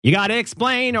You gotta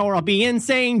explain or I'll be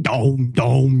insane. Dome,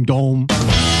 dome, dome.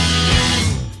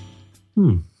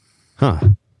 Huh.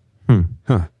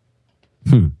 How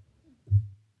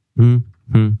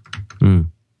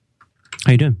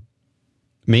you doing?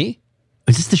 Me?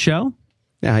 Is this the show?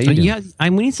 Yeah, how you doing? Yeah, we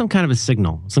need some kind of a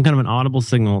signal, some kind of an audible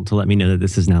signal to let me know that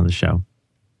this is now the show.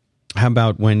 How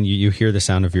about when you hear the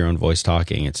sound of your own voice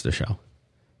talking, it's the show?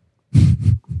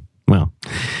 Well,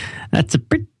 that's a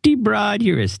pretty broad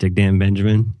heuristic, Dan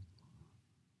Benjamin.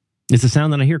 It's a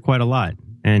sound that I hear quite a lot.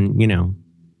 And, you know,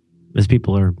 as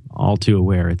people are all too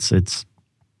aware, it's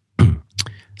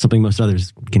something most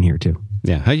others can hear too.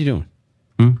 Yeah, how you doing?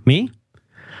 Me?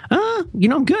 You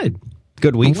know, I'm good.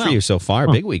 Good week for you so far.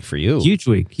 Big week for you. Huge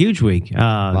week.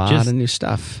 A lot of new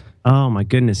stuff. Oh, my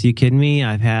goodness. You kidding me?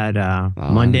 I've had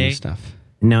Monday. New stuff.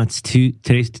 And now it's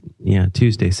today's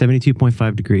Tuesday.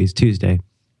 72.5 degrees Tuesday.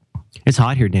 It's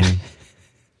hot here, Dan.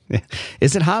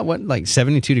 Is it hot? What, like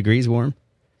 72 degrees warm?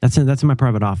 That's in my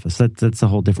private office. That's a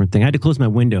whole different thing. I had to close my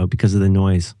window because of the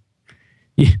noise.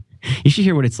 You should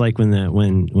hear what it's like when the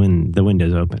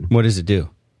window's open. What does it do?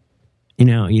 You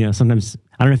know, sometimes,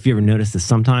 I don't know if you ever noticed this,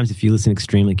 sometimes if you listen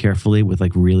extremely carefully with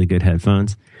like really good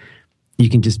headphones, you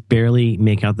can just barely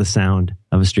make out the sound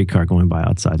of a streetcar going by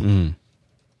outside.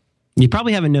 You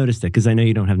probably haven't noticed it because I know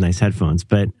you don't have nice headphones,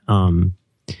 but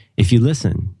if you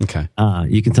listen, okay,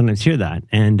 you can sometimes hear that.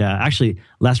 And actually,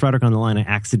 last Roderick on the Line, I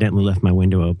accidentally left my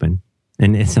window open,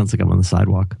 and it sounds like I'm on the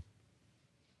sidewalk,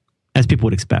 as people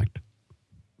would expect.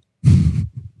 I'm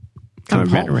a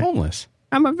veteran. Homeless.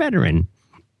 I'm a veteran.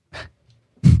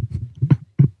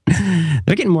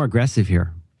 They're getting more aggressive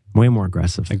here. Way more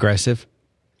aggressive. Aggressive?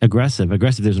 Aggressive.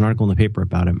 There's an article in the paper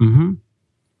about it.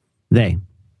 They.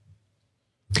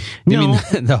 You mean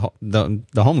the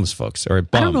homeless folks, or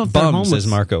I don't know if they're bums, homeless, as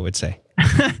Marco would say.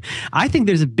 I think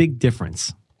there's a big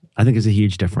difference. I think there's a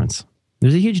huge difference.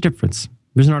 There's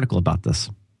an article about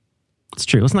this. It's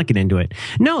true. Let's not get into it.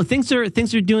 No, things are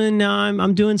doing.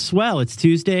 I'm doing swell. It's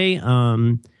Tuesday.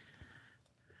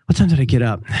 What time did I get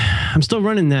up? I'm still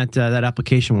running that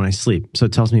application when I sleep, so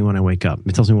it tells me when I wake up.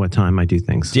 It tells me what time I do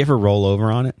things. Do you ever roll over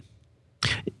on it?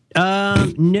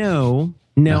 No.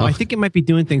 I think it might be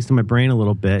doing things to my brain a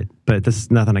little bit, but this is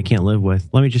nothing I can't live with.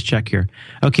 Let me just check here.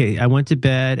 Okay, I went to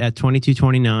bed at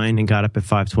 22:29 and got up at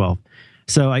 5:12.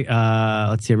 So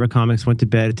let's see. I read comics, went to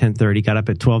bed at 10:30, got up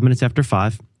at 12 minutes after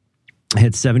 5. I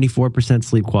had 74%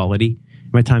 sleep quality.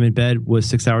 My time in bed was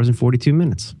 6 hours and 42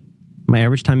 minutes. My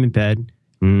average time in bed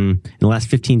in the last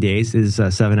 15 days is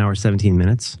 7 hours, 17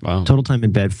 minutes. Wow. Total time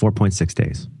in bed, 4.6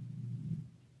 days.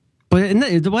 But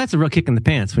that's a real kick in the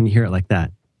pants when you hear it like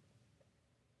that.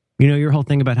 You know your whole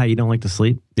thing about how you don't like to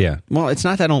sleep? Yeah. Well, it's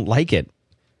not that I don't like it.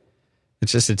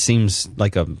 It's just it seems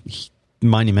like a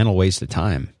monumental waste of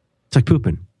time. It's like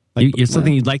pooping. It's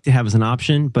something you'd like to have as an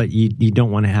option, but you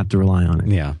don't want to have to rely on it.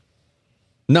 Yeah.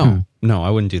 No, I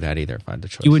wouldn't do that either if I had the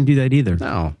choice. You wouldn't do that either?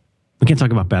 No. We can't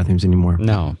talk about bathrooms anymore.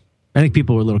 No. I think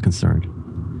people were a little concerned.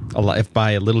 A lot. If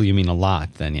by a little you mean a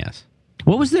lot, then yes.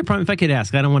 What was their problem? If I could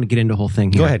ask, I don't want to get into the whole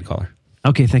thing here. Go ahead, caller.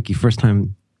 Okay, thank you. First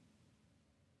time.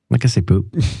 Like I say poop.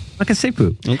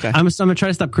 Okay. I'm going to try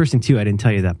to stop cursing too. I didn't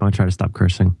tell you that, but I'm going to try to stop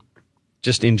cursing.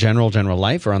 Just in general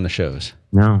life or on the shows?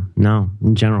 No,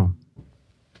 in general.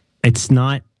 It's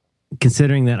not,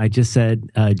 considering that I just said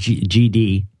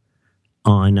GD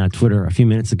on Twitter a few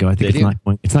minutes ago. I think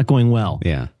it's not going well.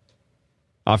 Yeah.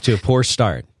 Off to a poor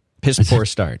start. Poor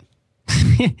start.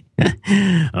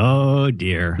 Oh,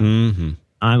 dear. Mm-hmm.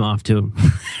 I'm off to...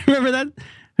 Remember that?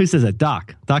 Who says that?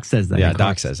 Doc. Doc says that. Yeah,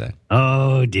 Doc says that.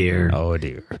 Oh, dear.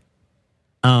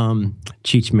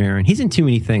 Cheech Marin. He's in too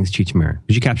many things, Cheech Marin.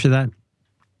 Did you capture that?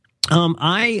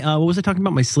 What was I talking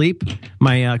about? My sleep,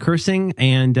 my cursing,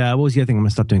 and what was the other thing? I'm going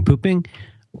to stop doing pooping.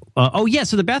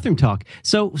 So the bathroom talk.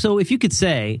 So if you could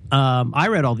say, I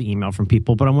read all the email from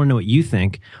people, but I want to know what you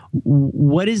think.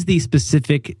 What is the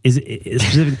specific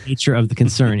nature of the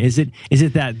concern? Is it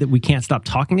that we can't stop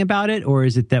talking about it, or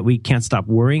is it that we can't stop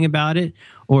worrying about it,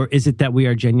 or is it that we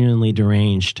are genuinely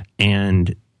deranged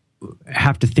and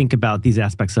have to think about these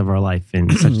aspects of our life in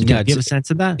such? Do you have a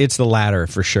sense of that? It's the latter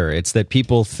for sure. It's that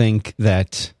people think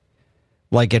that,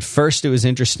 like, at first it was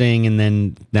interesting, and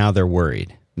then now they're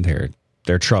worried.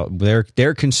 They're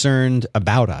concerned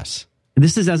about us.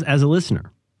 This is as a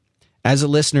listener. As a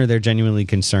listener, they're genuinely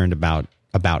concerned about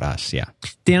us. Yeah.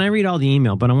 Dan, I read all the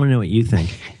email, but I want to know what you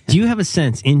think. Do you have a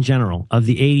sense in general of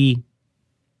the 80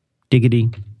 diggity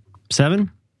 7?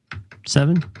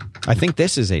 I think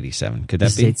this is 87. Could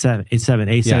that be 87? 87.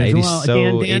 Yeah, 80, well,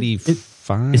 so Dan,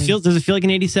 85. Does it feel like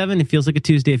an 87? It feels like a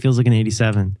Tuesday. It feels like an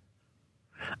 87.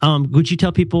 Would you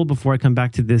tell people before I come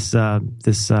back to this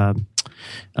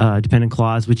dependent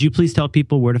clause. Would you please tell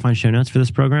people where to find show notes for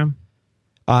this program?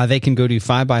 They can go to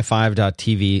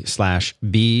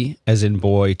 5by5.tv/B as in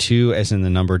boy, 2 as in the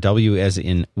number, W as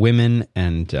in women,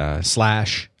 and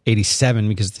 /87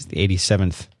 because it's the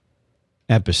 87th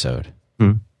episode.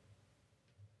 And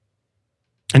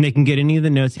they can get any of the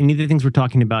notes, any of the things we're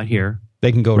talking about here.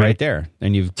 They can go right there,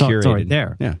 and you've curated. It's all right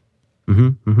there. Yeah.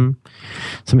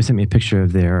 Somebody sent me a picture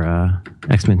of their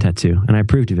X-Men tattoo, and I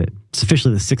approved of it. It's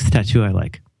officially the 6th tattoo I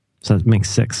like. So that makes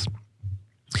 6.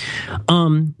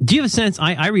 Do you have a sense?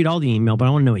 I read all the email, but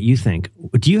I want to know what you think.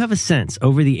 Do you have a sense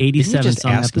over the 87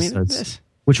 some episodes?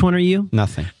 Which one are you?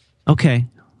 Nothing. Okay.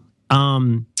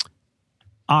 In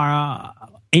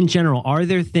general, are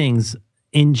there things?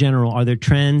 In general, are there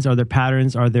trends? Are there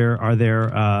patterns? Are there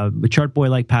chart boy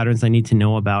like patterns I need to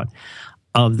know about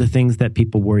of the things that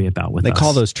people worry about with us? They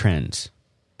call those trends.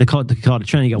 They call it a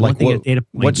trend. You got one thing, you got data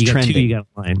point. What's you got trending? 2, you got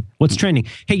a line. What's trending?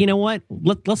 Hey, you know what?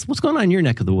 What's going on in your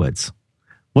neck of the woods?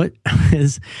 Are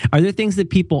there things that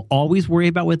people always worry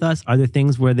about with us? Are there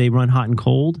things where they run hot and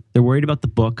cold? They're worried about the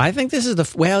book. I think this is they're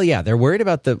worried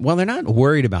about they're not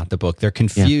worried about the book. They're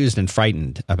confused and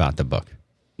frightened about the book.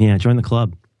 Yeah, join the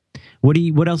club. What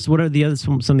else? What are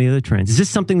some of the other trends? Is this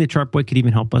something that Chartboy could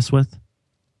even help us with?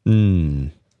 I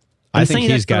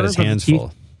think he's got his hands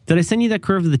full. Did I send you that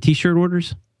curve of the T-shirt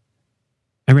orders?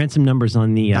 I ran some numbers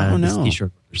on the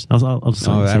T-shirt orders.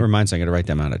 That reminds me, I got to write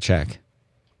them out a check.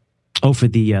 Oh, for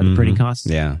the printing costs?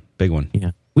 Yeah, big one.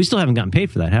 Yeah. We still haven't gotten paid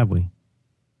for that, have we?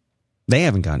 They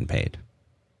haven't gotten paid.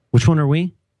 Which one are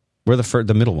we? We're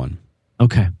the middle one.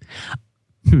 Okay.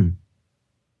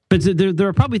 But there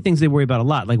are probably things they worry about a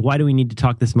lot. Like, why do we need to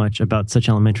talk this much about such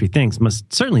elementary things?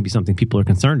 Must certainly be something people are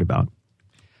concerned about.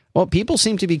 Well, people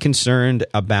seem to be concerned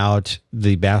about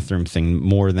the bathroom thing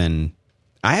more than...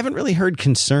 I haven't really heard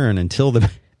concern until the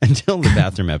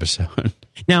bathroom episode.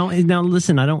 Now,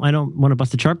 listen. I don't want to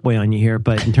bust a chart boy on you here,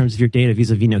 but in terms of your data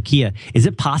vis-a-vis Nokia, is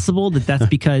it possible that that's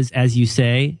because, as you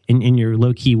say in your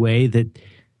low key way, that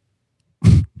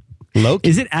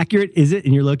is it accurate? Is it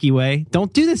in your low key way?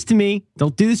 Don't do this to me.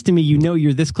 Don't do this to me. You know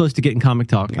you're this close to getting comic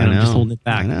talk, and I'm just holding it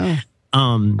back. I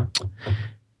know.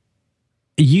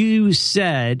 You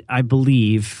said, I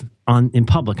believe, in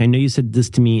public. I know you said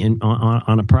this to me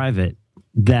on a private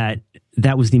that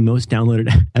was the most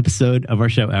downloaded episode of our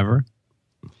show ever.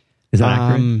 Is that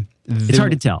accurate? It's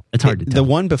hard to tell. The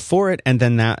one before it and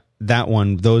then that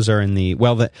one, those are in the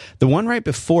one right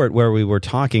before it where we were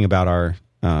talking about our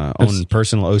own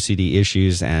personal OCD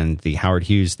issues and the Howard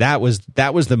Hughes. That was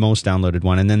the most downloaded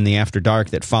one. And then the After Dark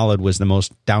that followed was the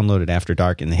most downloaded After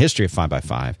Dark in the history of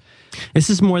 5x5. This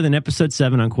is more than episode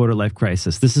 7 on Quarter Life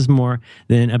Crisis. This is more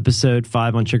than episode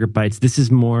 5 on Sugar Bites. This is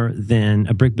more than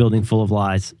A Brick Building Full of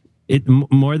Lies.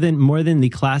 More than the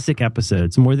classic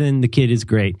episodes, more than The Kid is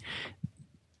Great.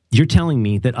 You're telling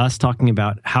me that us talking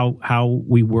about how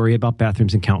we worry about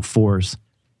bathrooms and count fours,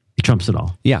 it trumps it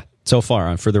all. Yeah, so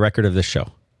far for the record of this show.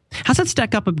 How's that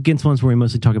stack up against ones where we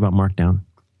mostly talk about Markdown?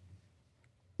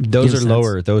 Those are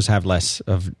lower. Those have less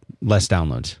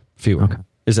downloads. Fewer. Okay.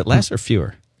 Is it less or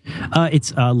fewer?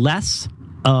 It's less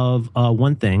of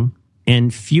one thing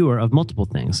and fewer of multiple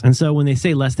things. And so when they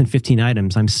say less than 15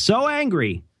 items, I'm so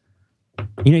angry.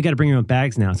 You got to bring your own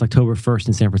bags now. It's October 1st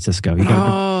in San Francisco.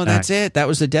 That's it. That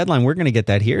was the deadline. We're going to get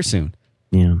that here soon.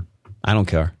 Yeah. I don't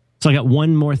care. So I got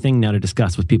one more thing now to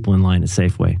discuss with people in line at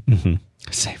Safeway. Mm-hmm.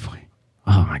 Safeway.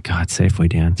 Oh, my God. Safeway,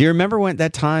 Dan. Do you remember when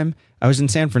that time I was in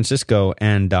San Francisco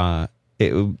and,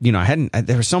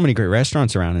 there were so many great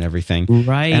restaurants around and everything.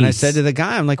 Right. And I said to the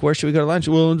guy, I'm like, where should we go to lunch?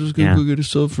 Well, I'm just going to go get a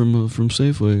sub from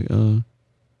Safeway. You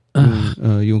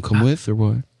want to come with or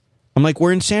what? I'm like,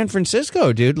 we're in San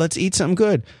Francisco, dude. Let's eat something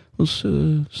good. Well,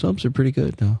 subs are pretty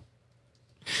good now.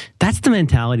 That's the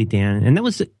mentality, Dan. And that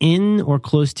was in or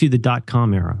close to the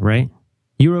 .com era, right?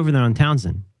 You were over there on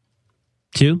Townsend,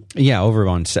 too? Yeah, over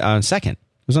on Second.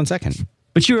 It was on Second.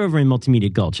 But you were over in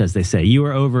Multimedia Gulch, as they say. You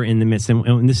were over in the midst,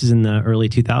 and this is in the early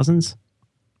 2000s?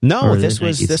 No, this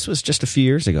was just a few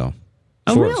years ago.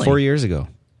 Really? 4 years ago.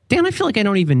 Dan, I feel like I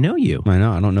don't even know you. I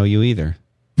know. I don't know you either.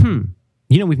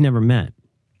 We've never met.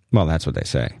 Well, that's what they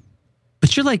say.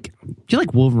 But you're like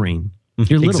Wolverine.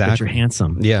 You're little, but you're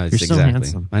handsome. Yeah, you're so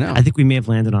handsome. I know. I think we may have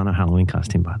landed on a Halloween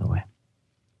costume, by the way.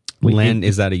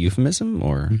 Is that a euphemism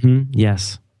or? Mm-hmm,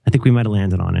 yes, I think we might have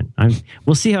landed on it.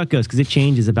 We'll see how it goes because it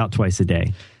changes about twice a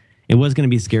day. It was going to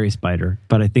be a scary spider,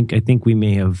 but I think we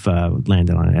may have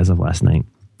landed on it as of last night.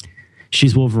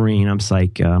 She's Wolverine. I'm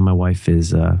Psych. My wife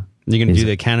is. You're going to do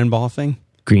the cannonball thing?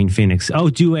 Green Phoenix. Oh,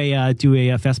 do a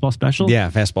fastball special? Yeah,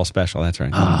 fastball special. That's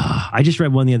right. I just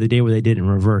read one the other day where they did it in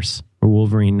reverse. or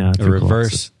Wolverine. A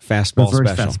reverse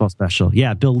fastball special.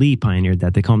 Yeah, Bill Lee pioneered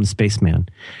that. They call him the Spaceman.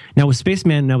 Now, was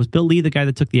Bill Lee the guy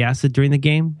that took the acid during the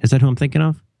game? Is that who I'm thinking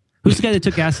of? Who's the guy that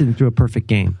took acid and threw a perfect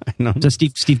game? I know. Is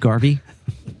that Steve Garvey?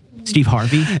 Steve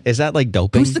Harvey? Is that like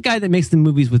doping? Who's the guy that makes the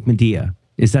movies with Medea?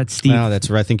 Is that Steve? No, that's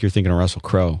right. I think you're thinking of Russell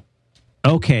Crowe.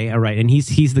 Okay, all right. And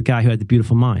he's the guy who had the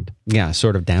beautiful mind. Yeah,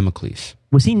 sort of Damocles.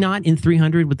 Was he not in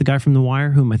 300 with the guy from The Wire?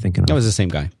 Who am I thinking of? That was the same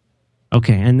guy.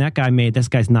 Okay, and this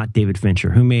guy's not David Fincher.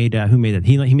 Who made that?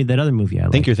 He made that other movie I like.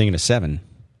 I think you're thinking of Seven.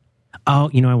 Oh,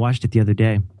 I watched it the other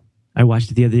day.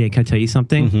 Can I tell you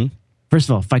something? Mm-hmm. First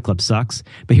of all, Fight Club sucks.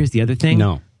 But here's the other thing.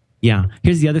 No. Yeah,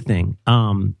 here's the other thing.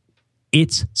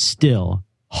 It's still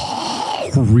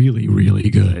really, really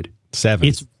good.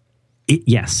 Seven.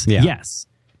 Yes. Yeah.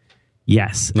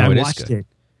 Yes. No, I watched it.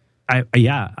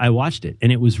 I watched it,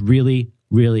 and it was really,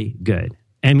 really good.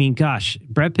 I mean, gosh,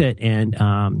 Brad Pitt and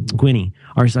Gwynnie,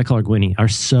 I call her Gwynnie, are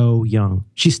so young.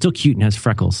 She's still cute and has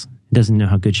freckles. Doesn't know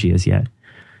how good she is yet.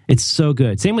 It's so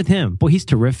good. Same with him. Boy, he's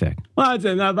terrific. What's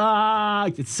in the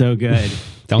box? It's so good.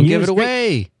 Don't give it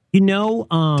away.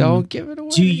 Don't give it away.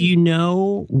 Do you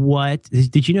know what?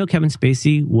 Did you know Kevin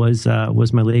Spacey was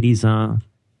my lady's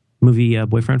movie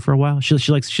boyfriend for a while?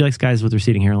 She likes guys with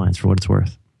receding hairlines, for what it's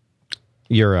worth.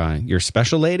 Your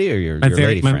special lady or your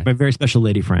lady friend? My very special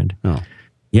lady friend. Oh.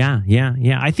 Yeah.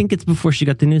 I think it's before she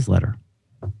got the newsletter.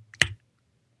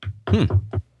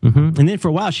 Mm-hmm. And then for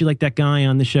a while, she liked that guy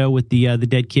on the show with the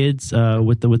dead kids,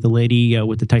 with the lady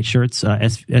with the tight shirts,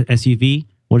 SUV.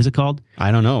 What is it called?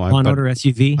 I don't know. Law and Order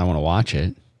SUV. I want to watch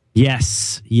it.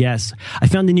 Yes. I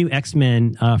found the new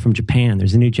X-Men from Japan.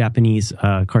 There's a new Japanese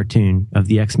cartoon of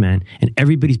the X-Men, and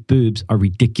everybody's boobs are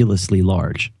ridiculously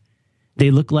large. They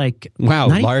look like... Wow,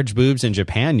 large boobs in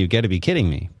Japan? You got to be kidding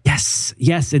me.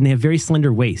 Yes, and they have very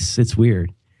slender waists. It's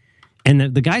weird.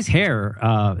 And the guy's hair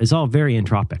is all very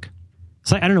entropic.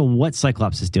 So I don't know what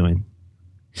Cyclops is doing.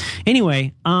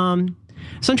 Anyway, so I'm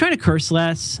trying to curse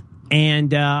less,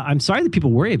 and I'm sorry that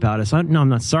people worry about us. No, I'm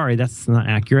not sorry. That's not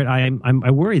accurate. I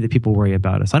worry that people worry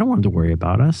about us. I don't want them to worry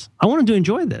about us. I want them to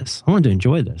enjoy this. Well,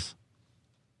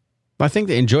 I think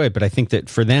they enjoy it, but I think that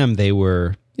for them, they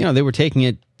were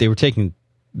taking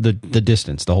the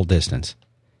distance, the whole distance.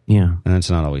 Yeah. And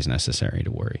it's not always necessary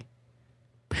to worry.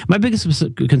 My biggest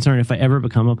concern, if I ever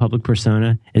become a public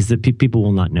persona, is that people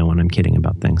will not know when I'm kidding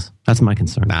about things. That's my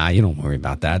concern. Nah, you don't worry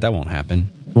about that. That won't happen.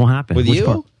 Won't happen. With you? It's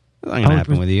not going to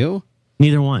happen with you.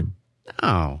 Neither one.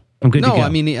 No. I'm good to go. I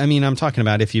mean, I'm talking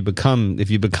about if you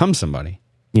become somebody.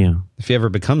 Yeah. If you ever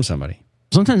become somebody.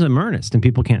 Sometimes I'm earnest and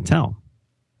people can't tell.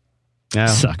 Yeah.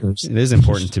 Suckers. It is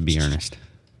important to be earnest.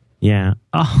 Yeah.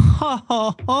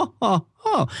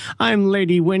 I'm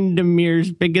Lady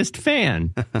Windermere's biggest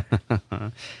fan.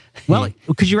 Well,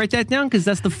 could you write that down? Because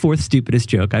that's the fourth stupidest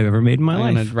joke I've ever made in my life.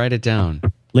 I'm going to write it down.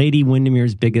 Lady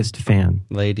Windermere's biggest fan.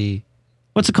 Lady.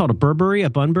 What's it called? A Burberry?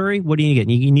 A Bunbury? What do you get?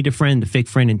 You need a friend, a fake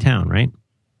friend in town, right?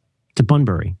 It's a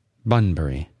Bunbury.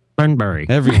 Bunbury.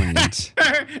 Everyone needs.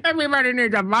 Everybody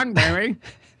needs a Bunbury.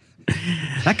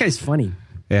 That guy's funny.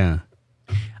 Yeah.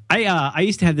 I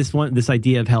used to have this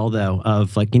idea of hell, though,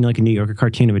 of like a New Yorker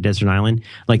cartoon of a desert island,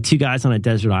 like two guys on a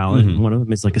desert island. Mm-hmm. One of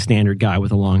them is like a standard guy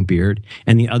with a long beard,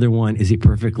 and the other one is a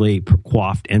perfectly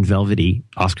coiffed and velvety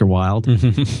Oscar Wilde.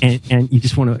 Mm-hmm. and you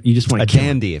just want to a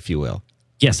dandy, if you will.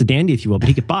 Yes, a dandy, if you will, but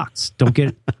he could box.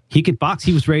 He could box.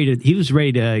 He was ready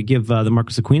to give the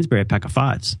Marquis of Queensberry a pack of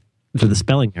fives for the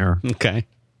spelling error. Okay,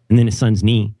 and then his son's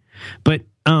knee, but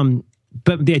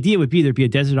the idea would be there'd be a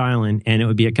desert island and it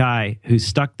would be a guy who's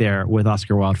stuck there with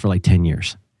Oscar Wilde for like 10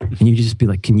 years. And you'd just be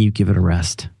like, can you give it a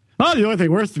rest? Oh, the only thing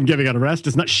worse than giving it a rest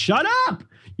is not shut up.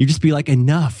 You just be like,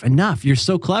 enough. You're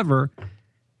so clever.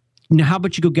 Now, how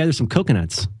about you go gather some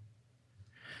coconuts?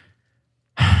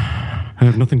 I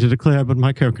have nothing to declare but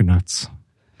my coconuts.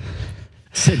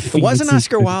 Wasn't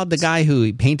Oscar Wilde the guy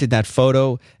who painted that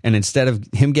photo and instead of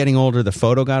him getting older, the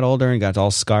photo got older and got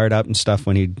all scarred up and stuff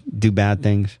when he'd do bad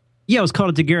things? Yeah, it was called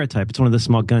a daguerreotype. It's one of the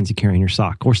small guns you carry in your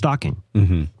sock or stocking.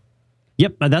 Mm-hmm.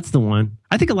 Yep, that's the one.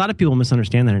 I think a lot of people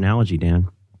misunderstand that analogy, Dan.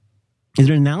 Is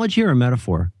it an analogy or a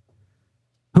metaphor?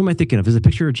 Who am I thinking of? Is it a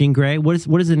picture of Jean Grey? What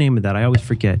is the name of that? I always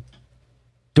forget.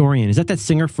 Dorian. Is that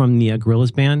singer from the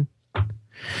Gorillaz band?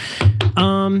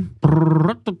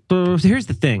 So here's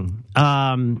the thing.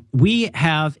 We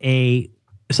have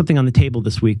something on the table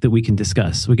this week that we can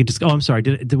discuss. We could just. Oh, I'm sorry.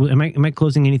 Am I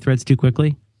closing any threads too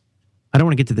quickly? I don't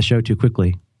want to get to the show too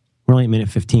quickly. We're only at minute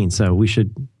 15, so we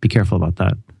should be careful about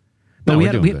that. But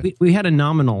we had a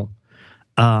nominal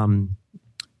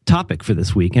topic for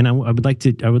this week, and I would like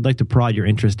to prod your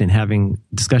interest in having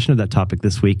discussion of that topic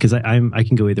this week because I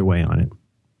can go either way on it.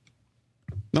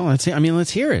 No,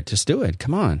 let's hear it. Just do it.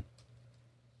 Come on.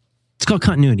 It's called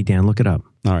continuity, Dan. Look it up.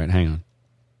 All right, hang on.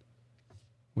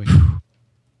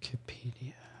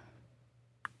 Wikipedia.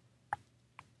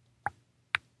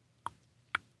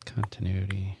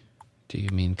 Continuity. Do you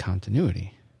mean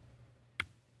continuity?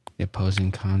 The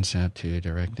opposing concept to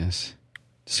directness,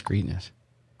 discreteness.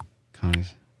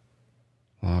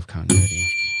 Law of continuity.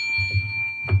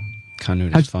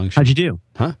 Continuous function. How'd you do?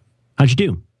 Huh? How'd you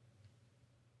do?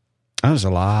 Oh, there's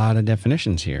a lot of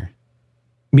definitions here.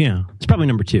 Yeah, it's probably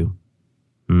number 2.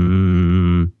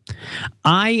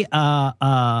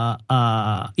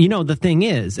 The thing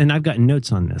is, and I've gotten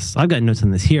notes on this. I've gotten notes on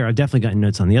this here. I've definitely gotten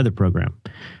notes on the other program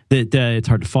that it's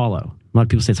hard to follow. A lot of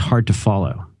people say it's hard to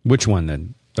follow. Which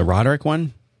one? The Roderick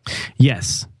one?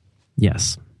 Yes.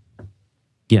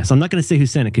 I'm not going to say who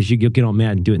sent it because you'll get all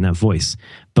mad and do it in that voice.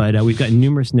 But we've got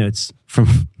numerous notes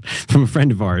from a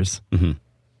friend of ours.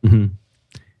 Mm-hmm. Mm-hmm.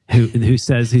 Who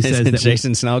says that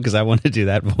Jason Snell, because I want to do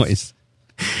that voice.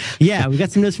 Yeah, we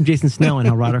got some notes from Jason Snell and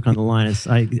how Roderick on the line is.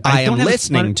 I am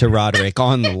listening to Roderick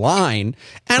on the line,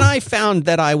 and I found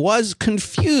that I was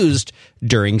confused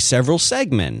during several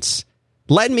segments.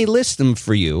 Let me list them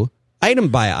for you, item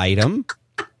by item.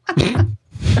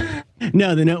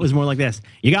 No, the note was more like this.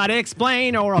 You got to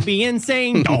explain or I'll be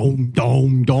insane. Dome,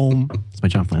 dome, dome. It's my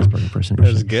John Flansburgh impersonation.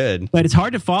 That was good. But it's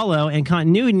hard to follow and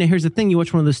continuity. Now, here's the thing. You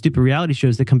watch one of those stupid reality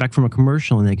shows that come back from a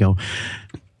commercial and they go,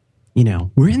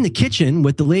 we're in the kitchen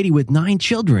with the lady with 9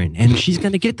 children and she's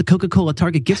going to get the Coca-Cola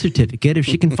Target gift certificate if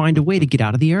she can find a way to get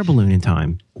out of the air balloon in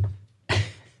time.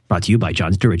 Brought to you by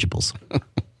John's Dirigibles.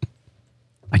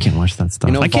 I can't watch that stuff.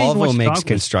 Volvo makes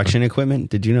construction equipment.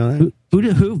 Did you know that?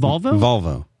 Who?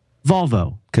 Volvo?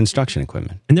 Volvo construction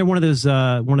equipment, and they're one of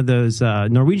those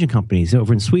Norwegian companies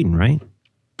over in Sweden, right?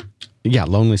 Yeah,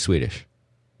 Lonely Swedish,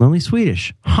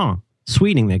 huh?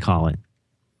 Sweeting, they call it.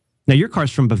 Now your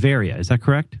car's from Bavaria, is that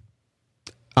correct?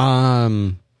 Yeah,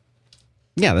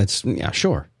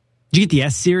 sure. Did you get the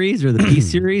S series or the P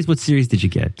series? What series did you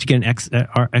get? Did you get an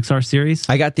XR series?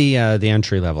 I got the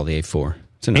entry level, the A4.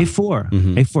 It's an A4.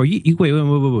 Mm-hmm. A4. You wait.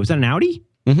 Was that an Audi?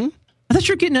 Mm-hmm. I thought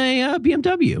you were getting a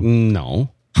BMW.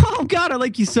 No. Oh, God, I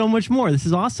like you so much more. This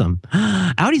is awesome.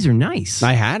 Audis are nice.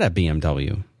 I had a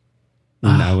BMW.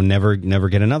 I would never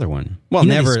get another one. Well,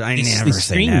 never. I never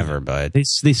say never, but they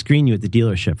screen you at the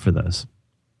dealership for those.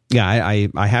 Yeah,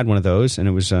 I had one of those, and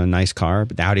it was a nice car,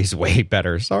 but the Audi's way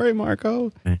better. Sorry,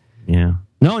 Marco. Yeah.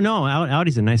 No,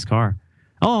 Audi's a nice car.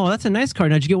 Oh, that's a nice car.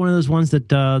 Now, did you get one of those ones that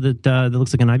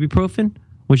looks like an ibuprofen?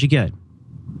 What'd you get?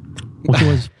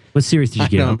 What series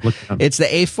did you get? It's the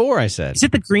A4, I said. Is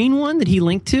it the green one that he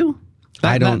linked to?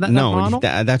 I don't know.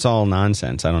 That's all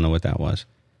nonsense. I don't know what that was.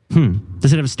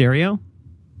 Does it have a stereo?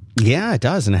 Yeah, it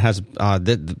does. And it has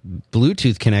the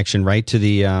Bluetooth connection right to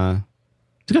the...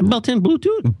 It's got built-in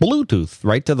Bluetooth? Bluetooth,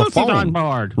 right to the phone. On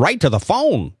board. Right to the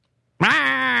phone.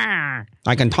 Ah!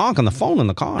 I can talk on the phone in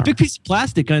the car. A big piece of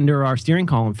plastic under our steering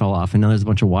column fell off, and now there's a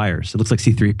bunch of wires. It looks like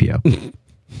C-3PO.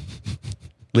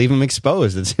 Leave them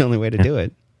exposed. It's the only way to do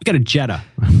it. We got a Jetta.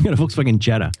 We got a Volkswagen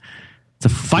Jetta. It's a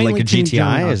finally like a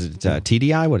GTI. Is it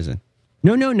TDI? What is it?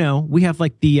 No. We have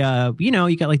like the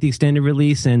you got like the extended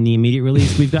release and the immediate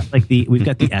release. We've got the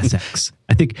SX.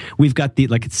 I think we've got the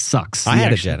it sucks. I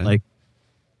had a Jetta.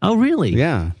 Oh really?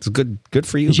 Yeah, it's good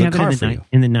for you. Did you have it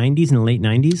in the 90s, in the late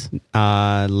 90s?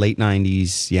 Late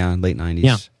 90s. Yeah, late 90s.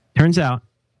 Yeah. Turns out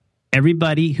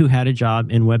everybody who had a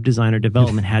job in web design or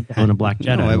development had to own a black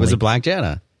Jetta. No, it was a black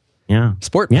Jetta. Yeah.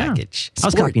 Sport package. I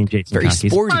was copying Jason. Very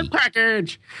sporty. Sport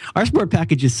package. Our sport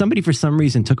package is somebody for some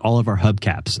reason took all of our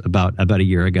hubcaps about a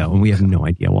year ago, and we have no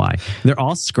idea why. They're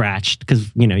all scratched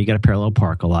because, you got to parallel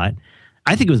park a lot.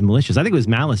 I think it was malicious. I think it was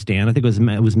malice, Dan. I think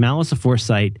it was malice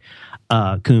aforethought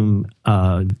cum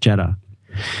Jetta.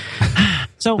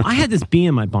 So I had this bee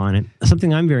in my bonnet,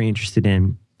 something I'm very interested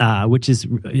in. Which is,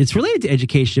 it's related to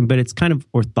education, but it's kind of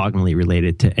orthogonally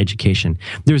related to education.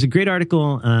 There was a great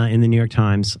article in the New York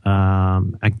Times.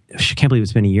 I can't believe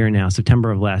it's been a year now, September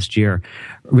of last year,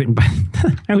 written by,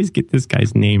 I always get this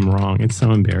guy's name wrong. It's so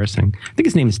embarrassing. I think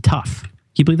his name is Tough. Can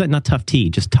you believe that? Not Tough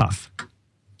T, just Tough. Can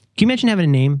you imagine having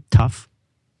a name, Tough?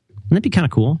 Wouldn't that be kind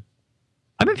of cool?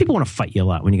 I bet people want to fight you a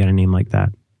lot when you got a name like that.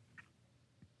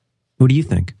 What do you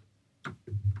think?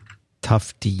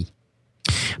 Tough T.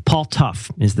 Paul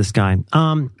Tough is this guy. Do you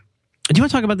want to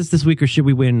talk about this week, or should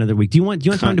we wait another week? Do you want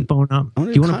time to bone up?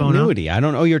 Do you want to bone up? I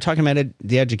don't know. You're talking about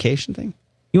the education thing.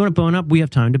 You want to bone up? We have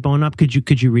time to bone up.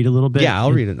 Could you read a little bit? Yeah,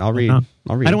 I'll read it. I'll read. I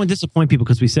don't want to disappoint people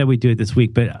because we said we'd do it this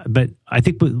week, but I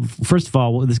think first of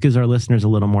all, this gives our listeners a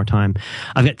little more time.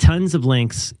 I've got tons of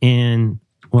links in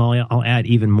well, I'll add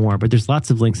even more, but there's lots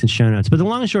of links in show notes. But the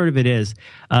long and short of it is,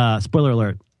 spoiler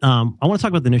alert, I want to talk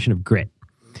about the notion of grit.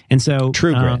 And so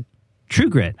true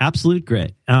grit, absolute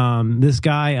grit. This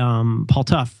guy, Paul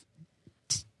Tough,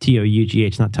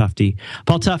 Tough, not Tufty.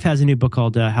 Paul Tough has a new book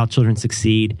called How Children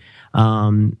Succeed.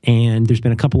 And there's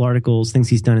been a couple articles, things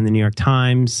he's done in the New York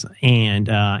Times. And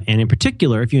in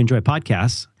particular, if you enjoy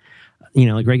podcasts,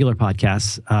 like regular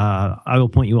podcasts, I will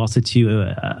point you also to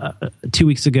a 2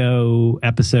 weeks ago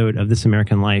episode of This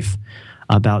American Life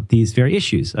about these very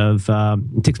issues of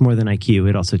it takes more than IQ.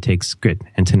 It also takes grit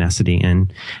and tenacity,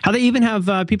 and how they even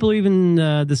have people, even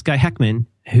this guy Heckman,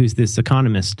 who's this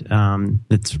economist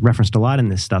that's referenced a lot in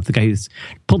this stuff, the guy who's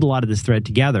pulled a lot of this thread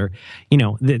together.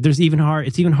 It's even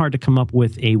hard to come up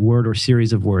with a word or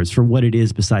series of words for what it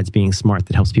is besides being smart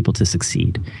that helps people to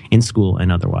succeed in school and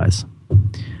otherwise.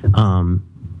 And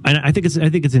I think it's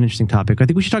an interesting topic. I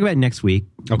think we should talk about it next week.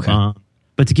 Okay.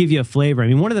 But to give you a flavor, I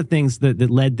mean, one of the things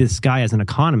that led this guy as an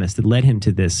economist, that led him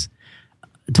to this,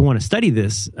 to want to study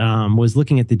this, was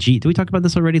looking at the did we talk about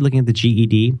this already? Looking at the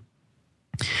GED.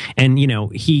 And,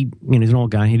 he's an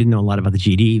old guy. He didn't know a lot about the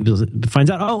GED. He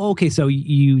finds out, okay, so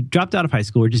you dropped out of high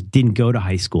school or just didn't go to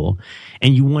high school,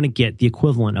 and you want to get the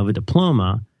equivalent of a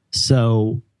diploma.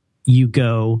 So you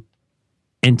go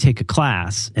and take a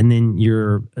class, and then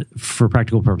you're, for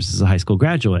practical purposes, a high school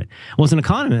graduate. Well, as an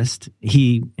economist,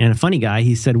 and a funny guy,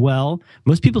 he said, well,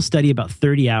 most people study about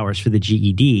 30 hours for the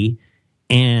GED,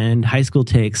 and high school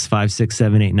takes 5, 6,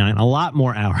 7, 8, 9, a lot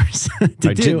more hours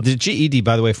to do. The GED,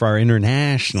 by the way, for our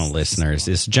international listeners,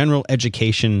 is General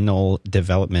Educational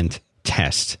Development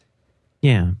Test.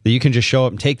 Yeah. You can just show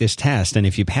up and take this test, and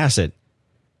if you pass it,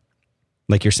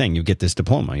 like you're saying, you get this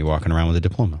diploma. You're walking around with a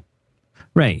diploma.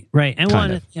 Right.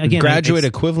 And again, graduate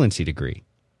equivalency degree.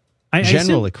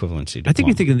 General equivalency diploma. I think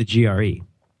you're thinking of the GRE.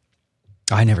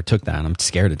 I never took that. I'm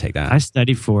scared to take that. I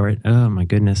studied for it. Oh, my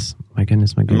goodness.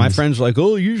 My friends were like,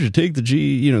 oh, you should take the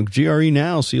GRE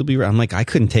now, so you'll be ready. I'm like, I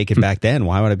couldn't take it back then.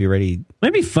 Why would I be ready?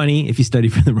 Might be funny if you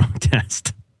studied for the wrong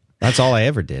test. That's all I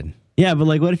ever did. Yeah, but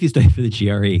what if you studied for the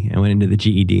GRE and went into the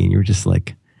GED and you were just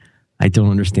like, I don't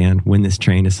understand when this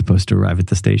train is supposed to arrive at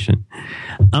the station.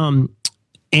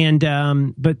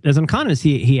 But as an economist,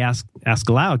 he asked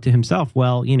aloud to himself,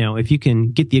 well, if you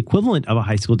can get the equivalent of a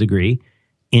high school degree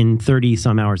in 30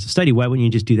 some hours of study, why wouldn't you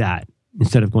just do that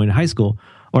instead of going to high school?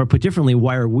 Or put differently,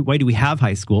 why do we have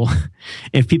high school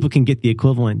if people can get the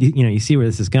equivalent? You see where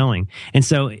this is going. And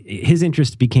so his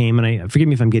interest became, and forgive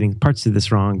me if I'm getting parts of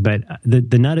this wrong, but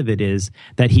the nut of it is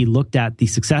that he looked at the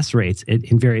success rates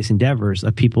in various endeavors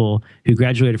of people who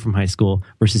graduated from high school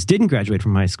versus didn't graduate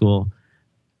from high school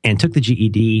and took the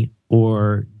GED,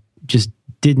 or just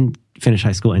didn't finish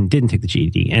high school and didn't take the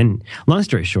GED. And long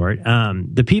story short,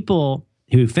 the people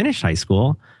who finished high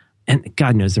school, and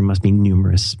God knows there must be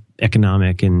numerous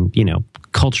economic and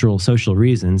cultural, social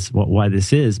reasons why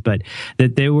this is, but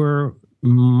that they were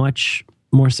much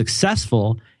more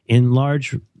successful in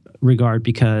large regard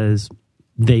because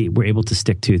they were able to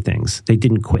stick to things. They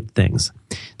didn't quit things.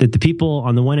 That the people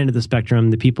on the one end of the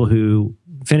spectrum, the people who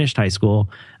finished high school,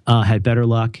 had better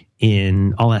luck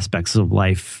in all aspects of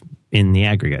life in the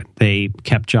aggregate. They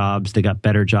kept jobs, they got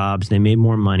better jobs, they made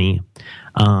more money.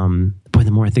 Boy,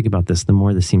 the more I think about this, the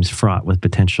more this seems fraught with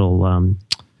potential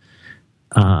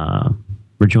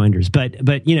rejoinders. But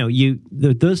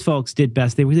those folks did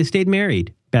best. They stayed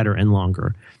married better and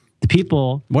longer. The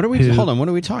people. Hold on. What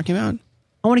are we talking about?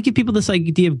 I want to give people this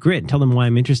idea of grit and tell them why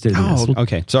I'm interested in this.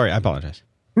 Okay. Sorry, I apologize.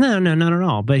 No, not at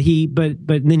all. But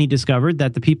then he discovered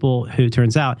that the people who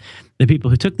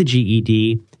took the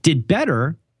GED did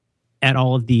better at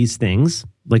all of these things,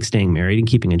 like staying married and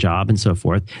keeping a job and so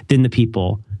forth, than the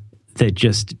people that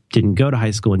just didn't go to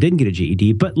high school and didn't get a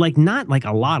GED, but not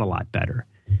a lot better.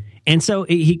 And so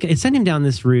it sent him down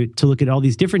this route to look at all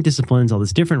these different disciplines, all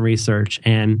this different research,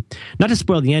 and not to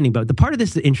spoil the ending, but the part of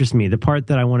this that interests me, the part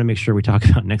that I want to make sure we talk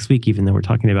about next week, even though we're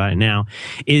talking about it now,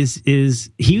 is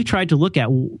he tried to look at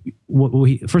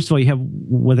first of all, you have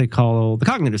what they call the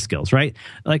cognitive skills, right?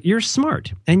 Like, you're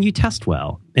smart and you test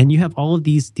well and you have all of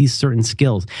these certain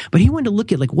skills, but he wanted to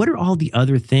look at what are all the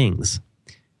other things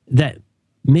that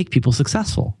make people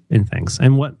successful in things,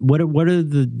 and what are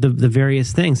the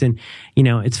various things. And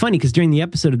it's funny because during the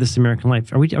episode of This American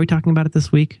Life, are we talking about it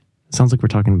this week? It sounds like we're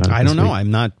talking about it. I don't know.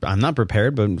 I'm not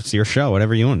prepared, but it's your show.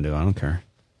 Whatever you want to do, I don't care.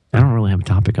 I don't really have a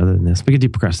topic other than this. We could do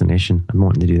procrastination. I'm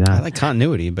wanting to do that. I like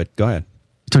continuity, but go ahead.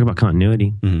 Talk about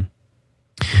continuity.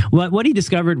 Mm-hmm. What he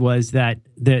discovered was that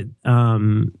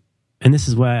and this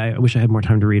is why I wish I had more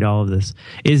time to read all of this,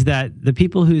 is that the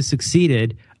people who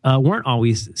succeeded weren't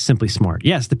always simply smart.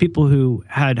 Yes, the people who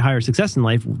had higher success in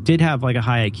life did have like a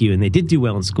high IQ and they did do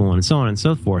well in school and so on and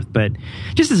so forth. But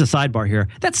just as a sidebar here,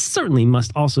 that certainly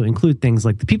must also include things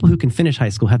like the people who can finish high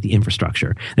school have the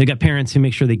infrastructure. They've got parents who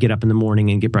make sure they get up in the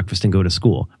morning and get breakfast and go to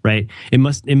school, right? It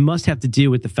must have to do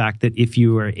with the fact that if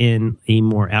you are in a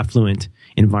more affluent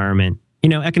environment,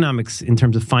 economics in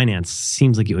terms of finance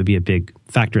seems like it would be a big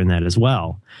factor in that as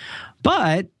well.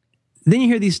 But then you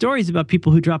hear these stories about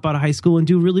people who drop out of high school and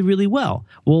do really, really well.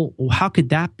 Well, how could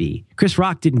that be? Chris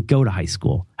Rock didn't go to high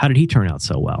school. How did he turn out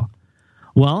so well?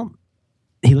 Well,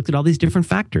 he looked at all these different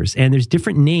factors, and there's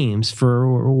different names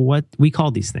for what we call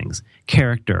these things: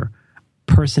 character,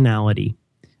 personality,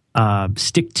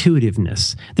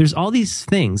 stick-to-itiveness. There's all these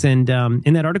things. And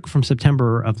in that article from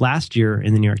September of last year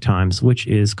in the New York Times, which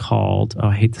is called,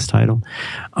 I hate this title.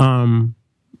 What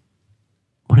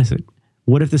is it?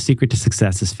 What if the secret to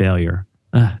success is failure?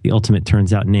 The ultimate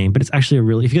turns out name, but it's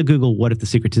actually if you Google what if the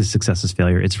secret to success is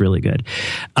failure, it's really good.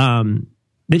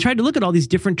 They tried to look at all these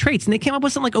different traits, and they came up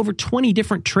with something like over 20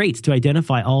 different traits to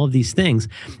identify all of these things.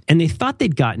 And they thought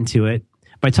they'd gotten to it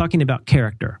by talking about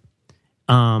character,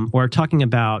 or talking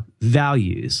about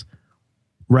values,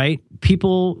 right?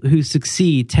 People who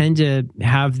succeed tend to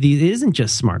have these. It isn't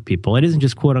just smart people. It isn't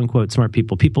just quote unquote smart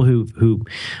people. People who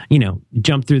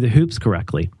jump through the hoops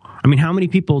correctly. I mean, how many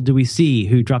people do we see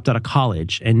who dropped out of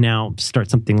college and now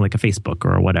start something like a Facebook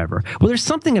or whatever? Well, there's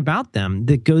something about them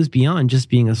that goes beyond just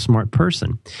being a smart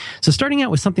person. So starting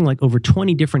out with something like over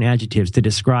 20 different adjectives to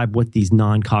describe what these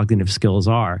non-cognitive skills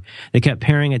are, they kept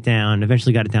paring it down,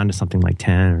 eventually got it down to something like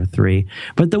 10 or 3.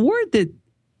 But the word that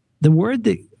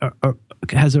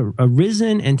has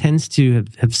arisen and tends to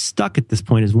have stuck at this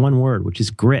point is one word, which is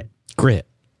grit. Grit.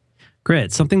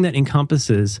 Something that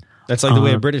encompasses... That's like the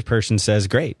way a British person says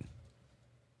great.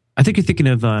 I think you're thinking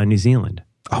of New Zealand.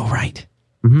 Oh, right.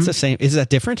 Mm-hmm. It's the same. Is that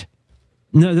different?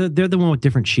 No, they're the one with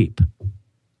different sheep.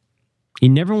 You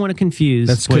never want to confuse...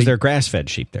 That's because they're grass-fed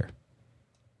sheep there.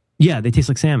 Yeah, they taste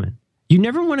like salmon. You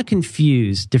never want to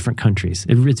confuse different countries.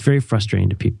 It's very frustrating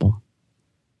to people.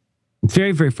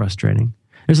 Very, very frustrating.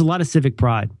 There's a lot of civic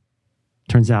pride,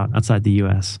 turns out, outside the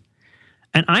U.S.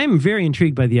 And I'm very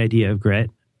intrigued by the idea of grit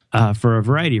for a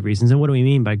variety of reasons. And what do we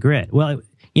mean by grit? Well,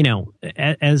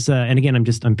 and again,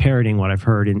 I'm parroting what I've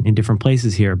heard in different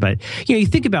places here, but you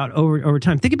think about over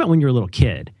time, think about when you're a little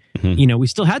kid. Mm-hmm. We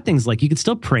still had things like you could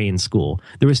still pray in school.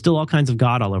 There was still all kinds of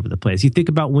God all over the place. You think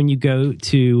about when you go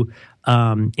to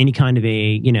any kind of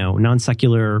a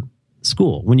non-secular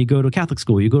school, when you go to a Catholic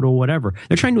school, you go to whatever.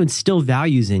 They're trying to instill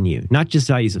values in you, not just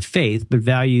values of faith, but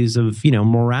values of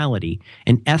morality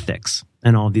and ethics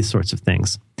and all of these sorts of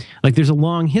things. Like there's a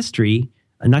long history,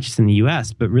 not just in the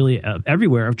U.S., but really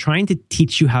everywhere, of trying to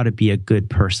teach you how to be a good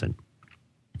person.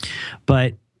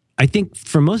 But I think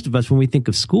for most of us, when we think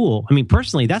of school, I mean,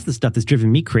 personally, that's the stuff that's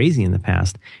driven me crazy in the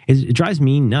past. It drives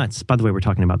me nuts. By the way, we're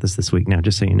talking about this week now,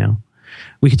 just so you know.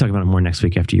 We could talk about it more next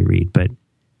week after you read. But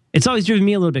it's always driven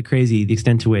me a little bit crazy, the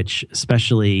extent to which,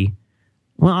 especially,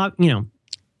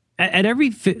 at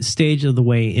every stage of the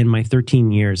way in my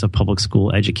 13 years of public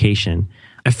school education,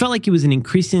 I felt like it was an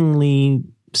increasingly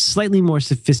slightly more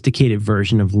sophisticated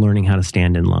version of learning how to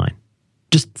stand in line,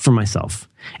 just for myself.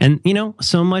 And,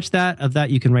 so much of that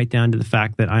you can write down to the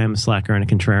fact that I am a slacker and a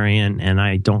contrarian, and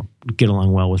I don't get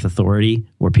along well with authority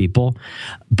or people.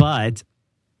 But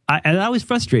it always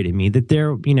frustrated me that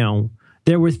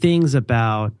there were things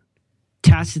about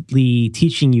tacitly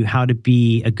teaching you how to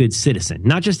be a good citizen,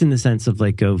 not just in the sense of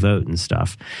like go vote and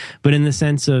stuff, but in the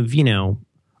sense of,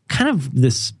 kind of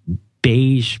this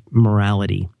beige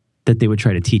morality that they would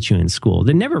try to teach you in school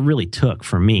that never really took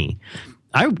for me.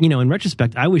 In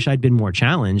retrospect, I wish I'd been more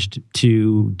challenged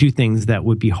to do things that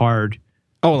would be hard.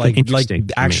 Oh, like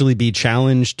actually be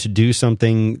challenged to do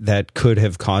something that could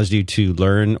have caused you to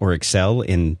learn or excel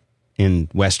in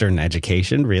Western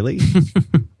education, really?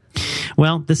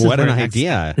 Well, this is what an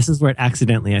idea. This is where it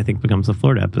accidentally, I think, becomes a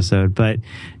Florida episode. But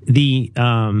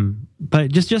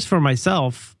but just for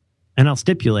myself, and I'll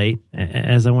stipulate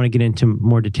as I want to get into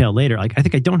more detail later. Like I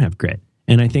think I don't have grit,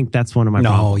 and I think that's one of my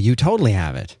problems. No, you totally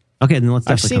have it. Okay, then let's.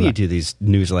 I've seen you do these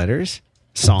newsletters,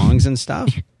 songs, and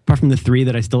stuff. Apart from the 3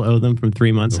 that I still owe them from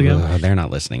 3 months ago, they're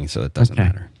not listening, so it doesn't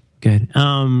matter. Good.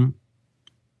 I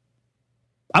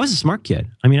was a smart kid.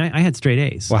 I mean, I had straight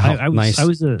A's. Wow, I was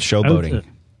showboating.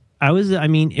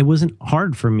 It wasn't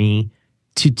hard for me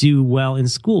to do well in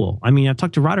school. I mean, I've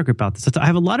talked to Roderick about this. I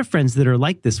have a lot of friends that are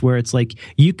like this, where it's like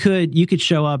you could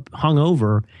show up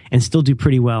hungover and still do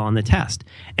pretty well on the test.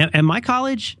 At my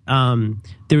college,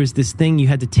 there was this thing you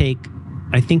had to take,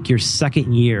 I think your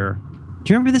second year.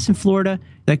 Do you remember this in Florida?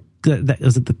 That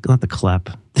was not the CLEP.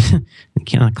 I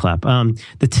cannot clap.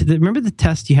 Remember the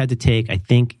test you had to take, I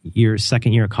think, your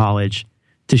second year of college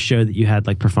to show that you had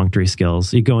like perfunctory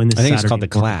skills? You go in this I think Saturday it's called the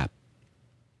clap.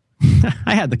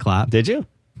 I had the clap. Did you?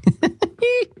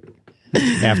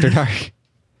 After dark.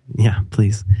 Yeah,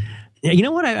 please. Yeah, you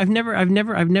know what? I've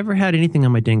never had anything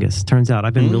on my dingus. Turns out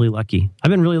I've been really lucky.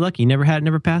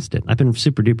 Never passed it. I've been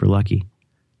super duper lucky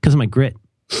because of my grit.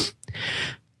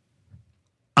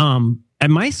 At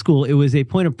my school, it was a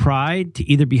point of pride to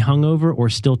either be hungover or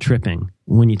still tripping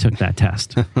when you took that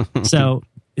test. So,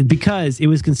 because it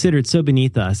was considered so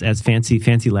beneath us as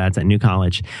fancy lads at New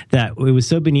College, that it was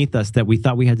so beneath us that we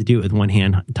thought we had to do it with one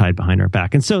hand tied behind our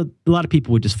back. And so a lot of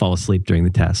people would just fall asleep during the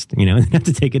test, and have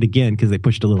to take it again because they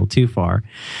pushed a little too far.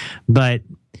 But,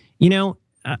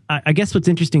 I guess what's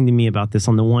interesting to me about this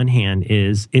on the one hand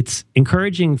is it's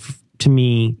encouraging to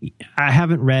me. I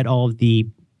haven't read all of the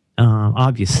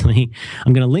obviously,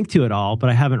 I'm going to link to it all, but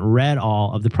I haven't read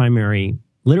all of the primary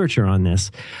literature on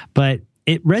this. But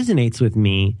it resonates with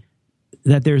me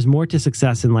that there's more to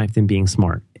success in life than being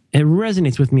smart. It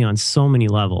resonates with me on so many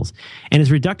levels. And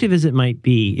as reductive as it might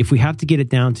be, if we have to get it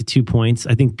down to 2 points,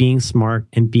 I think being smart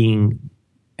and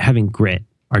having grit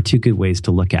are two good ways to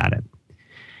look at it.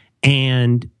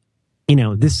 And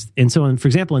for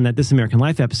example, in that This American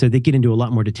Life episode, they get into a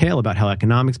lot more detail about how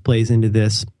economics plays into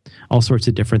this, all sorts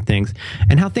of different things,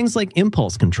 and how things like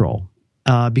impulse control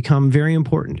become very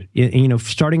important.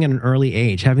 Starting at an early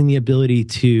age, having the ability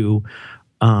to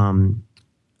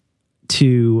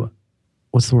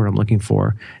what's the word I'm looking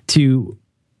for? To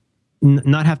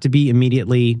not have to be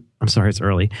immediately. I'm sorry, it's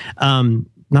early.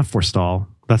 Not forestall.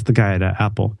 That's the guy at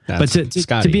Apple. That's but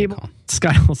to be able,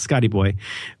 Scotty boy,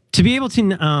 to be able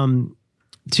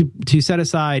to set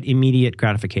aside immediate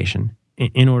gratification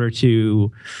in order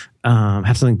to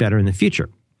have something better in the future,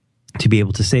 to be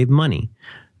able to save money,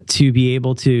 to be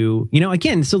able to,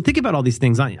 again, so think about all these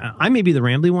things. I may be the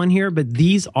rambly one here, but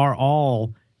these are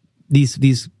all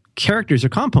these characters or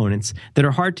components that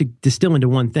are hard to distill into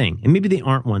one thing. And maybe they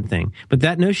aren't one thing, but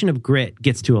that notion of grit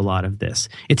gets to a lot of this.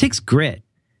 It takes grit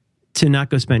to not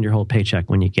go spend your whole paycheck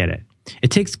when you get it.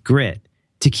 It takes grit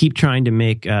to keep trying to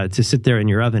make, to sit there in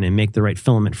your oven and make the right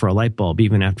filament for a light bulb,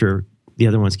 even after the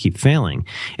other ones keep failing.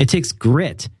 It takes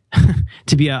grit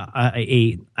to be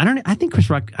I think Chris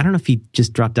Rock, I don't know if he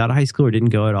just dropped out of high school or didn't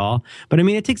go at all, but I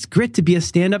mean, it takes grit to be a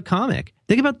stand-up comic.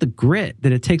 Think about the grit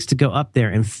that it takes to go up there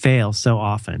and fail so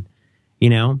often.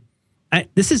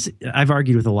 I've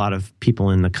argued with a lot of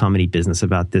people in the comedy business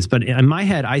about this, but in my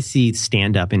head, I see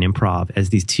stand-up and improv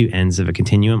as these two ends of a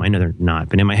continuum. I know they're not,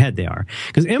 but in my head they are.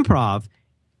 Because improv,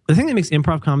 the thing that makes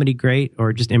improv comedy great,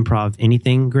 or just improv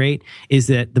anything great, is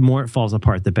that the more it falls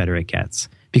apart, the better it gets.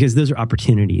 Because those are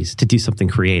opportunities to do something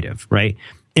creative, right?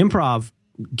 Improv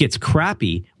gets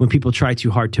crappy when people try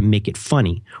too hard to make it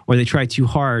funny, or they try too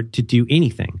hard to do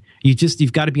anything.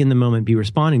 You've got to be in the moment, be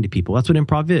responding to people. That's what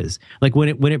improv is. Like when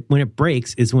it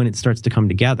breaks is when it starts to come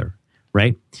together,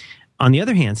 right? On the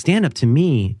other hand, stand-up to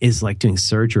me is like doing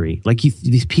surgery. Like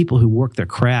these people who work their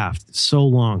craft so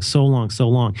long.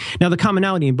 Now, the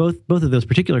commonality in both of those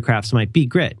particular crafts might be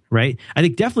grit, right? I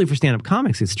think definitely for stand-up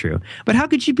comics it's true. But how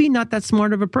could you be not that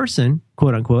smart of a person,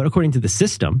 quote unquote, according to the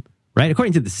system, right?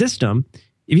 According to the system,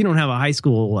 if you don't have a high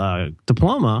school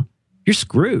diploma, you're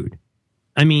screwed.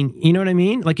 I mean, you know what I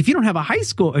mean? Like if you don't have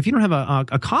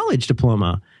a college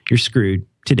diploma, you're screwed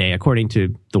today, according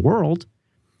to the world.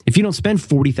 If you don't spend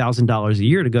 $40,000 a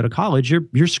year to go to college,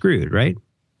 you're screwed, right?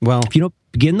 Well, if you don't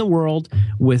begin the world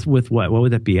with what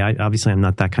would that be? Obviously, I'm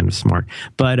not that kind of smart,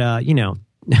 but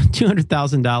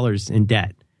 $200,000 in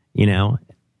debt.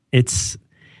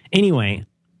 Anyway.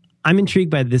 I'm intrigued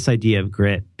by this idea of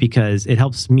grit because it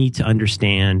helps me to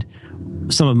understand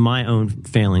some of my own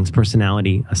failings,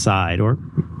 personality aside, or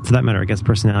for that matter, I guess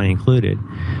personality included.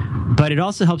 But it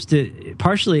also helps to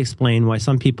partially explain why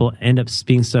some people end up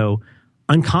being so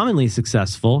uncommonly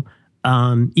successful,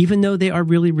 even though they are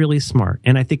really, really smart.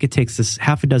 And I think it takes us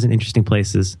half a dozen interesting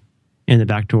places in the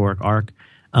Back to Work arc.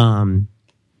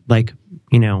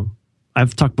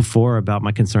 I've talked before about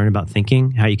my concern about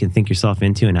thinking, how you can think yourself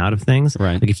into and out of things.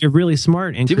 Right. Like if you're really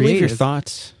smart and creative. Do you believe your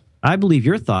thoughts? I believe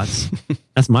your thoughts.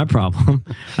 That's my problem.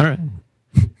 All right.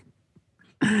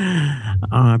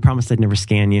 I promised I'd never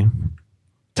scan you.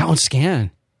 Don't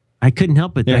scan. I couldn't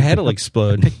help it. Your head will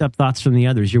explode. I picked up thoughts from the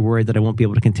others. You're worried that I won't be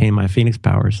able to contain my Phoenix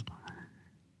powers.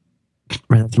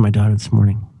 Right after my daughter this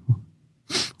morning.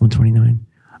 129.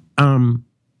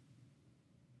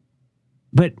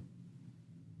 But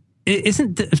does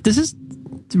this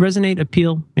resonate,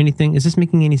 appeal, anything? Is this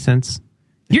making any sense?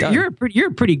 You're a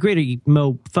pretty gritty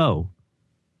mofo.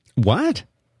 What? Let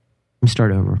me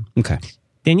start over. Okay.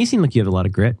 Dan, you seem like you have a lot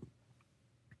of grit.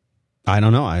 I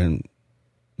don't know. I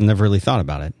never really thought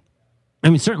about it. I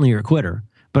mean, certainly you're a quitter,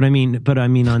 but I mean,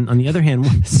 on the other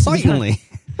hand, certainly.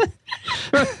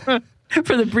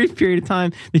 For the brief period of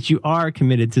time that you are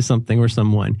committed to something or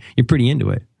someone, you're pretty into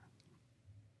it.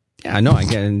 Yeah, no, I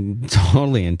get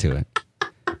totally into it.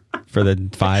 For the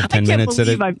 5-10 minutes that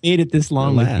I've made it this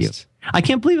long with you. I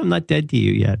can't believe I'm not dead to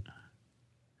you yet.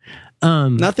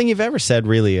 Nothing you've ever said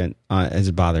really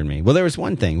has bothered me. Well, there was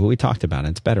one thing, but we talked about it.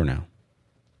 It's better now.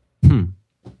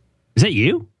 Is that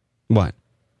you? What?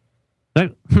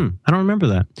 I don't remember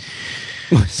that.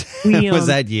 Was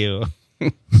that you?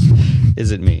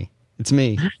 Is it me? It's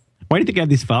me. Why do you think I have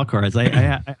these file cards? I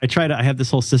have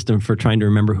this whole system for trying to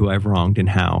remember who I've wronged and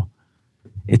how.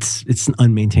 It's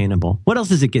unmaintainable. What else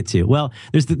does it get to? Well,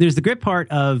 there's the grit part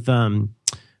of,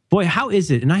 boy, how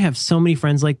is it? And I have so many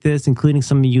friends like this, including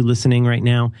some of you listening right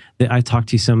now that I've talked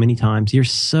to so many times. You're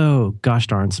so gosh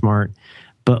darn smart,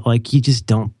 but like you just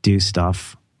don't do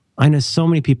stuff. I know so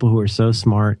many people who are so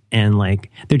smart and like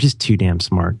they're just too damn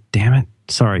smart. Damn it.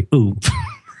 Sorry. Ooh.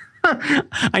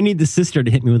 I need the sister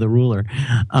to hit me with a ruler.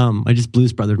 I just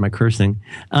Blues Brothered my cursing.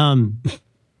 That's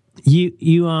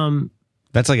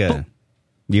like a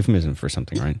euphemism for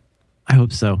something, right? I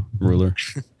hope so. Ruler.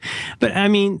 But I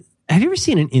mean, have you ever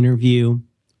seen an interview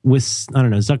with, I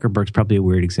don't know, Zuckerberg's probably a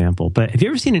weird example, but have you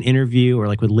ever seen an interview or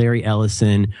like with Larry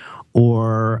Ellison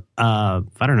or, I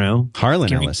don't know.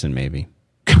 Harlan Ellison, maybe.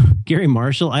 Gary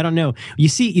Marshall? I don't know. You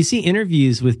see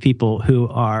interviews with people who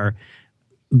are,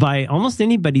 by almost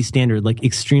anybody's standard, like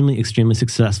extremely, extremely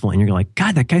successful. And you're like,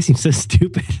 God, that guy seems so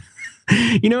stupid.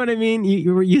 You know what I mean?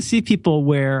 You see people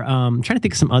where, I'm trying to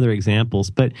think of some other examples,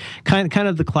 but kind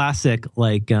of the classic,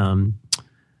 like, who's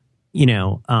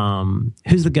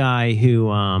the guy who,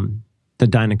 the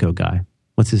Dynaco guy?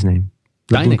 What's his name?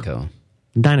 Dynaco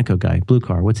guy, blue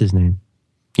car. What's his name?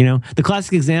 You know, the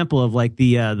classic example of like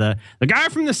the guy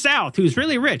from the South who's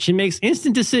really rich and makes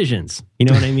instant decisions. You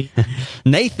know what I mean?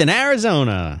 Nathan,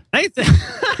 Arizona. Nathan.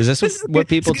 Is this what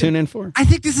people tune in for? I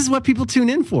think this is what people tune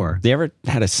in for. They ever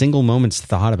had a single moment's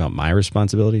thought about my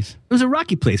responsibilities? It was a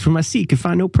rocky place where my seat could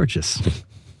find no purchase.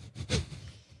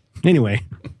 Anyway.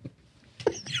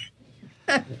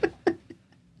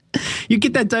 You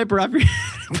get that diaper off your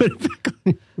head, put it back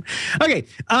on. Okay.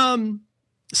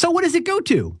 So what does it go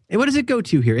to? What does it go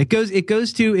to here? It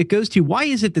goes to why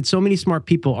is it that so many smart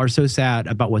people are so sad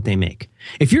about what they make?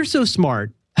 If you're so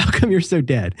smart, how come you're so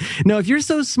dead? No, if you're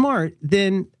so smart,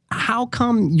 then how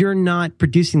come you're not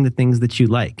producing the things that you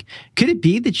like? Could it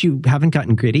be that you haven't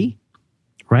gotten gritty?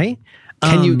 Right?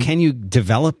 Can you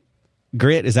develop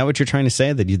grit? Is that what you're trying to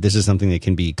say? That this is something that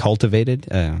can be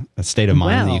cultivated, a state of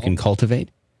mind that you can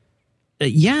cultivate?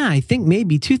 Yeah, I think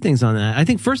maybe two things on that. I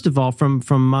think first of all, from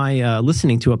my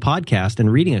listening to a podcast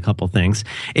and reading a couple things,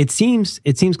 it seems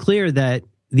clear that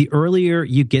the earlier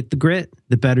you get the grit,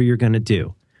 the better you're going to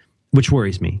do, which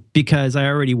worries me because I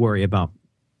already worry about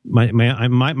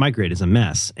my grit is a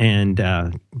mess. And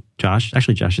Josh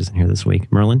isn't here this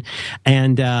week, Merlin,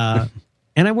 and I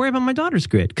worry about my daughter's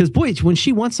grit because boy, when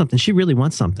she wants something, she really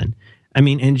wants something. I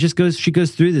mean, and she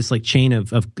goes through this like chain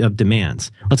of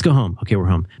demands. Let's go home. Okay, we're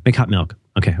home. Make hot milk.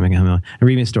 Okay, make hot milk. And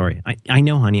read me a story. I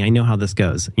know, honey. I know how this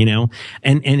goes, you know?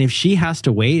 And if she has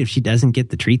to wait, if she doesn't get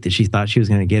the treat that she thought she was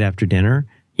going to get after dinner,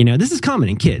 you know, this is common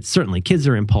in kids. Certainly, kids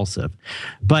are impulsive.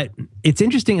 But it's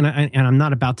interesting, and I'm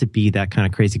not about to be that kind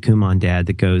of crazy Kumon dad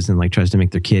that goes and like tries to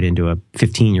make their kid into a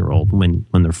 15-year-old when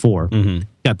they're 4. Mm-hmm.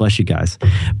 God bless you guys.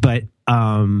 But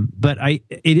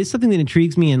it is something that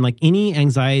intrigues me, and like any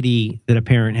anxiety that a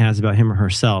parent has about him or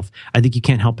herself, I think you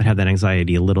can't help but have that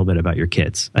anxiety a little bit about your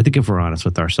kids. I think if we're honest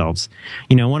with ourselves,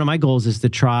 you know, one of my goals is to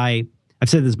try, I've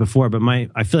said this before, but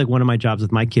I feel like one of my jobs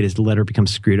with my kid is to let her become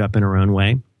screwed up in her own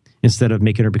way instead of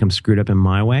making her become screwed up in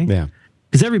my way. Yeah.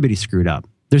 Because everybody's screwed up.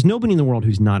 There's nobody in the world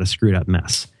who's not a screwed up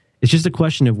mess. It's just a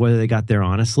question of whether they got there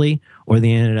honestly or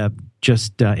they ended up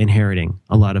just inheriting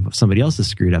a lot of somebody else's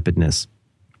screwed upness.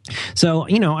 So,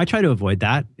 you know, I try to avoid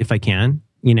that if I can.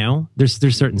 You know, there's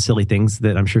certain silly things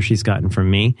that I'm sure she's gotten from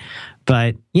me.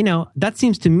 But, you know, that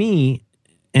seems to me,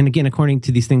 and again, according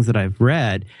to these things that I've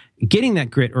read, getting that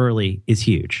grit early is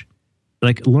huge.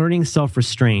 Like learning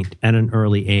self-restraint at an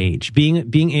early age,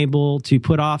 being able to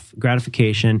put off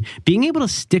gratification, being able to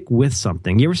stick with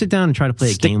something. You ever sit down and try to play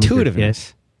a game with your kid?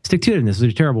 Stick-to-itiveness is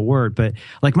a terrible word, but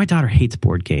like my daughter hates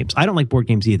board games. I don't like board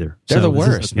games either. They're the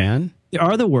worst, man. They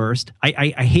are the worst.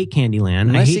 I hate Candyland.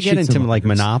 Unless you get into like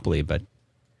Monopoly, but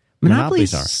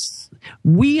Monopolies are.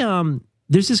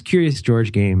 There's this Curious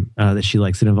George game that she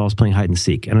likes that involves playing hide and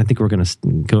seek, and I think we're going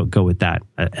to go with that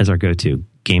as our go-to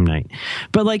game night.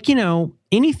 But like, you know,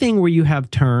 anything where you have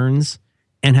turns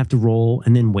and have to roll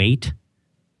and then wait.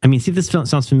 I mean, see if this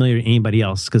sounds familiar to anybody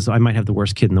else, because I might have the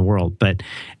worst kid in the world. But,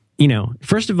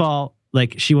 first of all,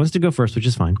 like, she wants to go first, which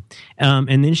is fine.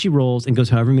 And then she rolls and goes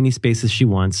however many spaces she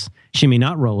wants. She may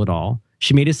not roll at all.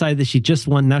 She may decide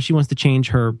that now she wants to change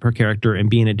her character and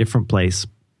be in a different place,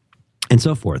 and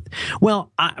so forth.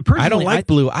 Well, personally, I don't like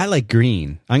blue. I like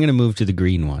green. I'm going to move to the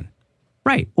green one.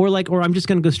 Right. Or I'm just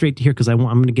going to go straight to here because I'm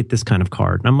going to get this kind of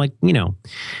card. And I'm like,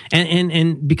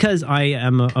 and because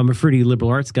I'm a fruity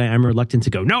liberal arts guy, I'm reluctant to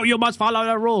go, no, you must follow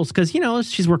the rules. Because,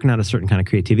 she's working out a certain kind of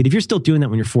creativity. If you're still doing that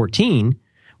when you're 14,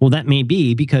 well, that may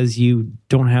be because you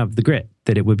don't have the grit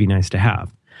that it would be nice to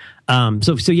have.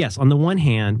 So yes, on the one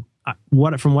hand,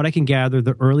 from what I can gather,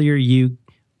 the earlier you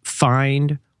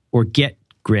find or get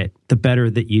grit, the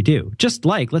better that you do. Just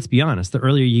like, let's be honest, the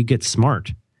earlier you get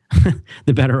smart,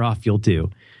 the better off you'll do.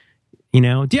 I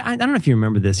don't know if you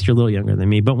remember this. You're a little younger than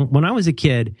me, but when I was a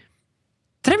kid,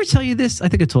 did I ever tell you this? I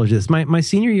think I told you this. My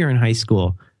senior year in high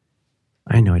school,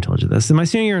 I know I told you this. In my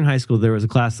senior year in high school, there was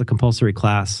a compulsory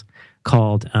class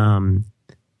called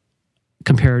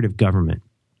Comparative Government.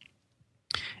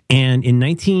 And in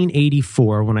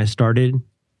 1984, when I started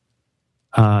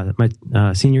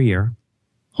my senior year,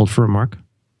 hold for a remark.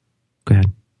 Go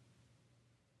ahead.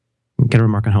 Get a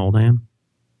remark on how old I am?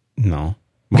 No.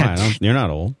 Why? You're not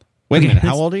old. Wait a minute.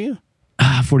 How old are you?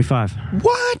 45.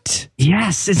 What?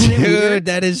 Yes. Isn't it weird? Dude,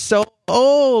 that is so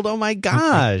old. Oh, my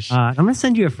gosh. I'm going to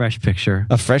send you a fresh picture.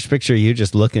 A fresh picture of you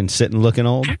just sitting looking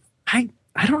old? I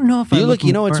don't know if you look.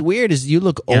 What's weird is you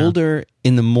look older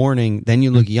in the morning, then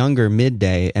you look younger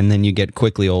midday, and then you get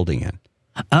quickly old again.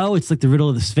 Oh, it's like the riddle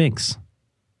of the Sphinx.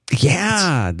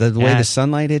 Yeah, the way the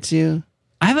sunlight hits you.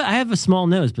 I have a small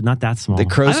nose, but not that small. The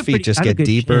crow's feet just get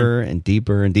deeper and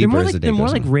deeper and deeper as the day goes on. They're more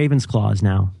like Raven's Claws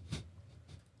now.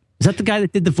 Is that the guy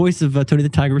that did the voice of Tony the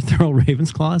Tiger with Earl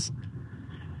Raven's Claws?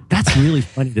 That's really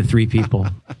funny to three people.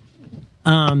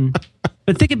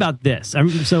 But think about this.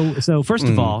 So first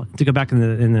of all, to go back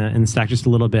in the stack just a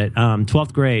little bit,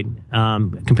 12th grade,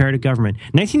 comparative government.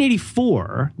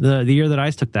 1984, the year that I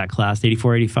took that class,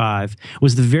 84, 85,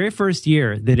 was the very first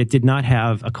year that it did not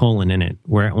have a colon in it,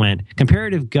 where it went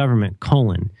comparative government,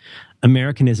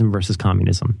 Americanism versus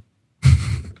communism.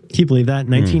 Can you believe that?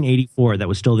 1984, that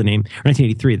was still the name, or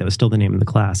 1983, that was still the name of the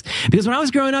class. Because when I was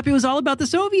growing up, it was all about the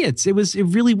Soviets. It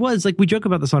really was. Like, we joke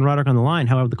about this on Roderick on the Line,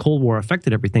 how the Cold War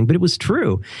affected everything, but it was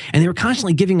true. And they were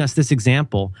constantly giving us this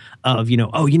example of, in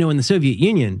the Soviet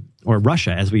Union, or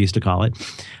Russia, as we used to call it,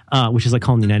 which is like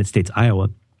calling the United States Iowa.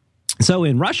 So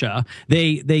in Russia,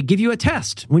 they give you a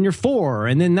test when you're 4,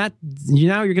 and then now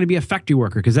you're going to be a factory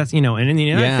worker, because that's, and in the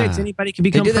United States, anybody can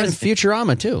become president. They did that in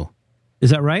Futurama, too.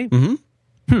 Is that right? Mm-hmm.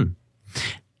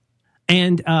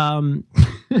 And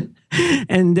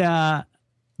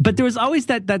but there was always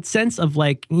that sense of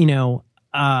like,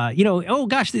 oh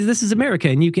gosh, this is America,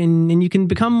 and you can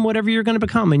become whatever you're going to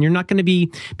become, and you're not going to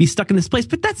be stuck in this place.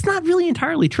 But that's not really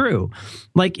entirely true.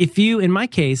 Like, in my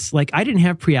case, like, I didn't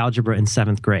have pre-algebra in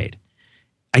 7th grade.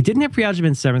 I didn't have pre-algebra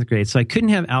in 7th grade, so I couldn't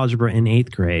have algebra in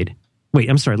 8th grade. Wait,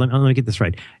 I'm sorry. Let me get this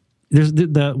right. There's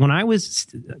when I was,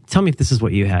 tell me if this is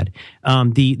what you had.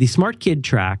 The smart kid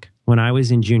track when I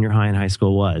was in junior high and high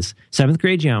school was 7th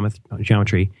grade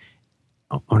geometry.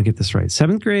 I want to get this right.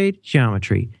 7th grade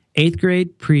geometry, 8th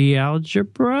grade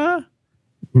pre-algebra,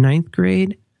 9th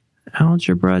grade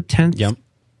algebra, 10th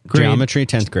grade geometry,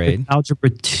 10th grade algebra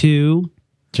 2,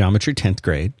 geometry, 10th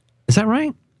grade. Is that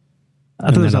right?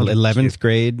 And then 11th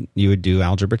grade you would do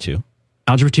algebra 2.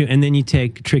 Algebra 2, and then you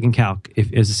take trig and calc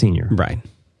as a senior. Right.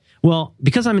 Well,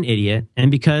 because I'm an idiot,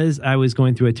 and because I was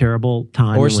going through a terrible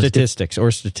time. Or statistics.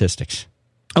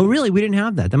 Oh, really? We didn't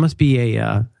have that. That must be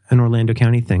an Orlando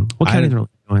County thing. What county is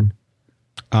Orlando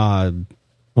in?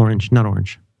 Orange. Not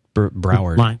Orange.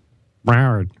 Broward.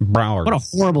 Broward. What a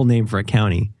horrible name for a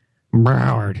county.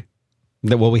 Broward.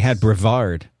 Well, we had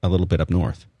Brevard a little bit up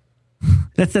north.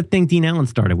 That's that thing Dean Allen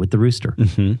started with, the rooster.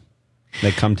 Mm-hmm.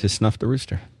 They come to snuff the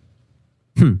rooster.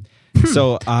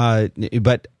 So,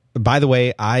 but... By the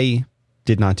way, I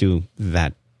did not do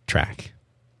that track.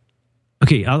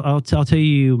 Okay, I'll tell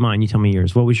you mine. You tell me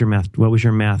yours. What was your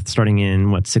math starting in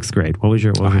 6th grade? What was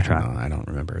your track? I don't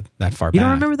remember that far back. You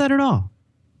don't remember that at all?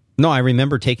 No, I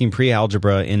remember taking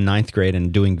pre-algebra in 9th grade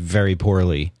and doing very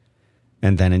poorly,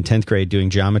 and then in 10th grade doing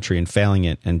geometry and failing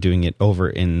it, and doing it over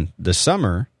in the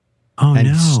summer. Oh,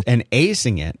 no. And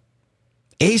acing it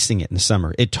in the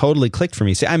summer. It totally clicked for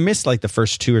me. See, I missed like the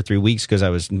first 2 or 3 weeks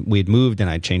because we had moved and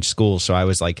I'd changed schools, so I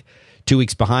was like 2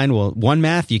 weeks behind. Well, one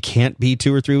math you can't be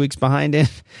 2 or 3 weeks behind in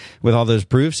with all those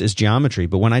proofs is geometry.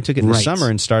 But when I took it in the summer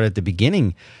and started at the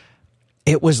beginning,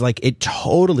 it was like, it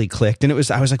totally clicked. And I was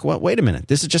like, well, wait a minute.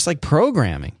 This is just like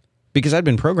programming, because I'd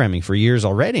been programming for years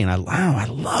already. And I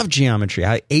love geometry.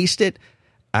 I aced it.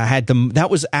 That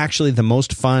was actually the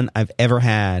most fun I've ever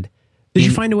had. Did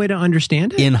you find a way to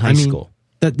understand it? In high school.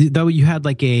 That you had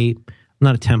like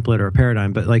not a template or a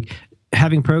paradigm, but like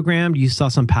having programmed, you saw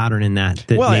some pattern in that.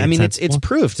 Well, I mean, it's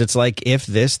proofed. It's like, if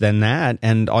this, then that.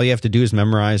 And all you have to do is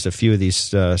memorize a few of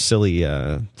these silly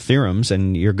theorems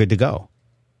and you're good to go.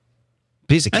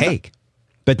 Piece of cake.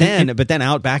 But then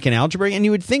out back in algebra, and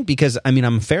you would think, because I mean,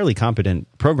 I'm a fairly competent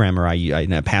programmer.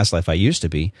 In a past life, I used to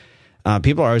be.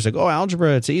 People are always like, "Oh,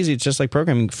 algebra, it's easy. It's just like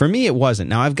programming." For me, it wasn't.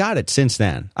 Now I've got it since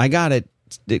then.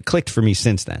 It clicked for me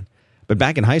since then. But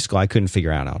back in high school, I couldn't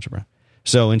figure out algebra.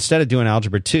 So instead of doing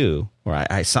algebra 2, where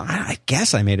I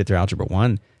guess I made it through algebra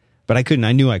 1, but I couldn't.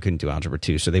 I knew I couldn't do algebra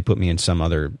 2, so they put me in some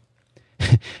other.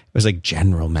 It was like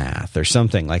general math or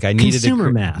something. Like I needed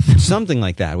consumer math, something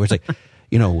like that. Where it's like,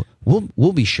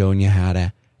 we'll be showing you how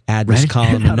to add this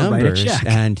column of numbers,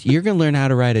 and you're going to learn how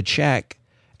to write a check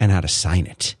and how to sign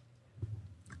it.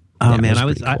 Oh man,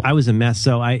 I was a mess.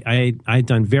 So I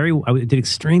did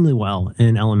extremely well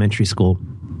in elementary school,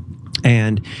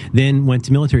 and then went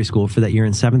to military school for that year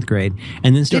in 7th grade,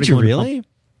 and then started. Did you really?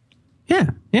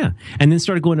 Yeah, and then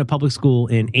started going to public school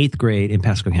in 8th grade in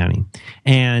Pasco County,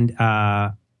 and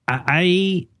I'm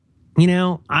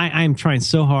trying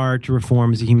so hard to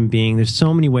reform as a human being. There's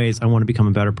so many ways I want to become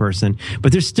a better person,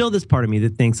 but there's still this part of me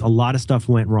that thinks a lot of stuff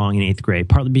went wrong in 8th grade,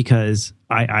 partly because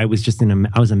I was just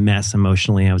I was a mess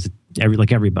emotionally. I was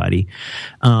like everybody.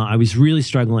 I was really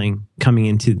struggling coming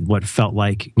into what felt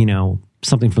like,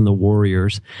 something from the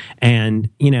Warriors. And,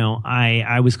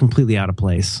 I was completely out of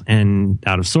place and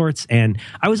out of sorts. And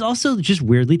I was also just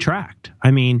weirdly tracked.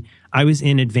 I mean, I was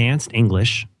in advanced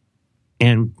English,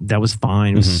 and that was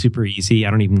fine. It was super easy.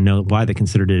 I don't even know why they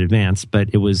considered it advanced,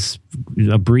 but it was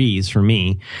a breeze for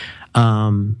me. I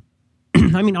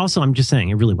mean, also, I'm just saying,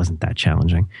 it really wasn't that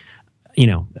challenging.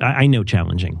 I know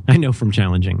challenging. I know from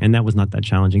challenging, and that was not that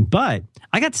challenging. But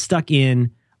I got stuck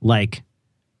in, like,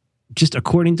 just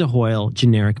according to Hoyle,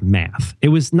 generic math. It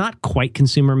was not quite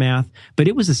consumer math, but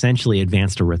it was essentially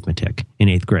advanced arithmetic in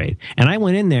 8th grade. And I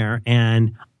went in there,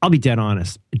 and I'll be dead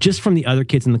honest, just from the other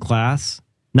kids in the class,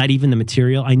 not even the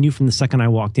material, I knew from the second I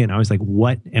walked in, I was like,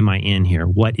 what am I in here?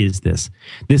 What is this?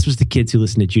 This was the kids who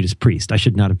listened to Judas Priest. I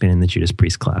should not have been in the Judas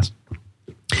Priest class.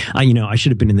 I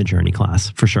should have been in the Journey class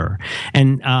for sure.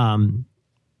 And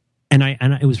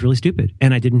it was really stupid,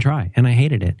 and I didn't try, and I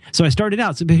hated it. So I started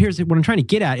out. But here's what I'm trying to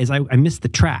get at is I missed the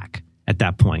track at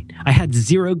that point. I had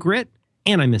zero grit,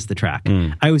 and I missed the track.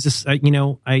 I was just,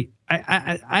 I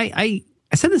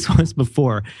said this once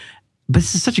before, but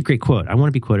this is such a great quote. I want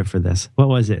to be quoted for this. What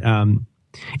was it?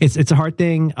 It's a hard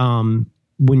thing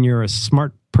when you're a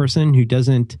smart person who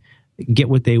doesn't get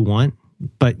what they want.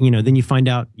 But, then you find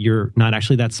out you're not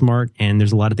actually that smart, and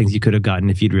there's a lot of things you could have gotten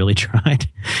if you'd really tried.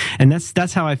 And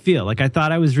that's how I feel. Like, I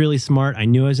thought I was really smart. I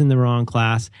knew I was in the wrong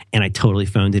class, and I totally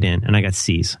phoned it in, and I got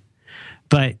C's.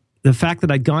 But the fact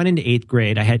that I'd gone into 8th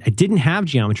grade, I didn't have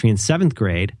geometry in 7th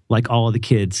grade, like all of the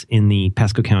kids in the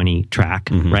Pasco County track,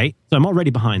 right? So I'm already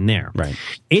behind there. Right.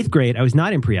 8th grade, I was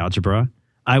not in pre-algebra.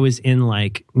 I was in I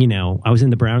was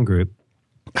in the Brown group.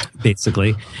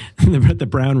 Basically, the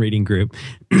Brown reading group,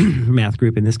 math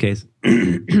group in this case.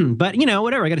 But,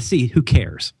 whatever, I got to see. Who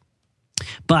cares?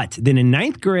 But then in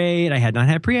 9th grade, I had not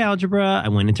had pre-algebra. I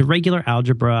went into regular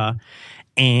algebra,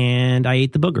 and I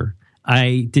ate the booger.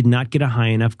 I did not get a high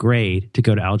enough grade to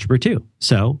go to algebra 2.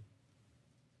 So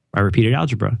I repeated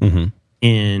algebra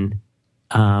in,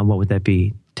 what would that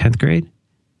be, 10th grade?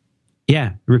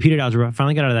 Yeah, repeated algebra.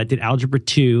 Finally got out of that, did algebra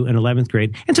 2 in 11th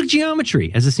grade, and took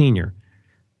geometry as a senior.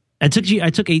 I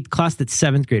took a class that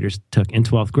 7th graders took in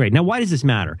 12th grade. Now, why does this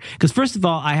matter? Because first of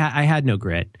all, I had no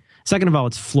grit. Second of all,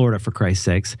 it's Florida, for Christ's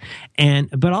sakes.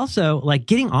 But also, like,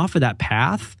 getting off of that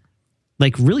path,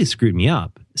 like, really screwed me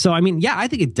up. So, I mean, yeah, I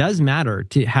think it does matter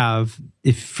to have,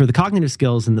 if for the cognitive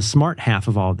skills and the smart half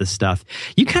of all of this stuff,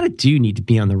 you kind of do need to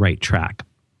be on the right track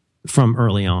from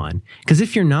early on. Because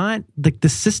if you're not, like, the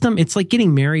system, it's like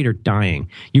getting married or dying.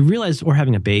 You realize, or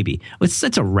having a baby. It's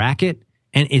a racket.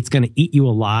 And it's going to eat you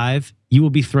alive. You will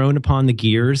be thrown upon the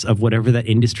gears of whatever that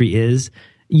industry is.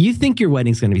 You think your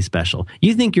wedding's going to be special.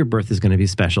 You think your birth is going to be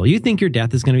special. You think your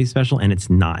death is going to be special, and it's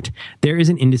not. There is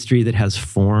an industry that has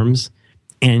forms,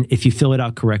 and if you fill it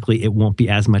out correctly, it won't be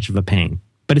as much of a pain.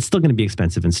 But it's still going to be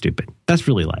expensive and stupid. That's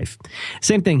really life.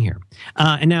 Same thing here.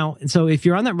 So if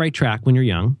you're on that right track when you're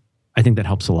young, I think that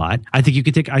helps a lot.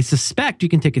 I suspect you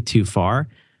can take it too far.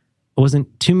 It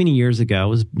wasn't too many years ago. It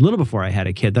was a little before I had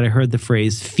a kid that I heard the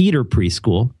phrase feeder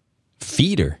preschool.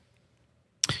 Feeder?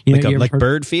 Like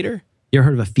bird feeder? You ever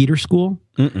heard of a feeder school?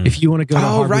 Mm-mm. If you want to go to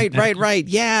Harvard, right.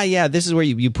 Yeah. This is where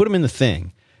you put them in the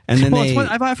thing. And then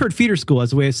I've heard feeder school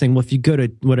as a way of saying, well, if you go to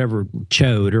whatever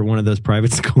Chode or one of those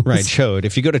private schools, right? Chode.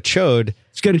 If you go to Chode,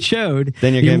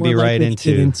 then you're going to be right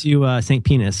into St.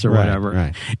 Penis or whatever.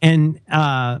 Right. And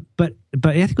but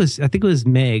I think it was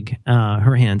Meg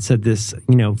Herhan said this.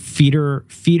 Feeder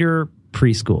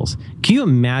preschools. Can you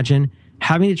imagine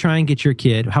having to try and get your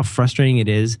kid? How frustrating it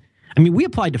is. I mean, we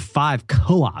applied to 5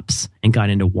 co-ops and got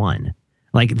into 1.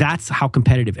 Like that's how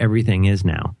competitive everything is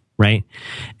now. Right.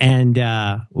 And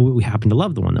we happen to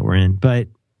love the one that we're in. But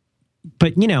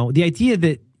the idea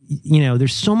that,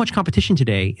 there's so much competition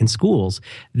today in schools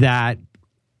that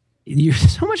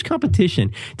there's so much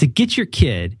competition to get your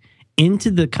kid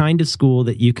into the kind of school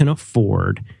that you can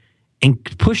afford and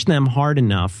push them hard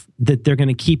enough that they're going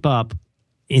to keep up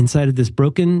inside of this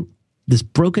broken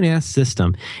ass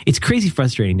system. It's crazy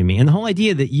frustrating to me. And the whole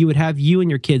idea that you would have you and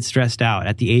your kids stressed out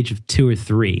at the age of 2 or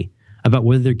 3 about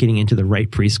whether they're getting into the right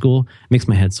preschool makes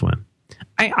my head swim.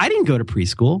 I didn't go to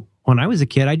preschool when I was a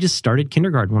kid. I just started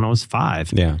kindergarten when I was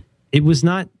 5. Yeah. It was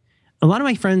not, most of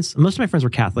my friends were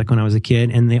Catholic when I was a kid,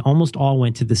 and they almost all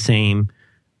went to the same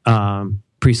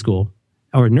preschool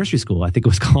or nursery school, I think it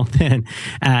was called then,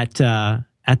 at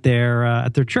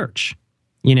their church,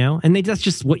 and that's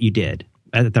just what you did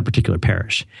at that particular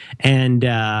parish. And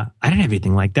I didn't have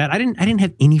anything like that. I didn't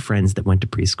have any friends that went to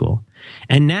preschool.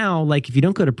 And now, like, if you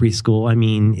don't go to preschool, I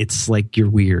mean, it's like you're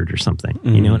weird or something.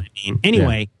 Mm-hmm. You know what I mean?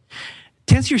 Anyway,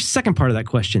 to answer your second part of that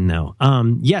question, though,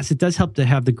 yes, it does help to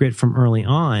have the grit from early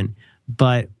on.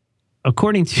 But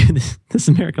according to this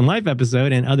American Life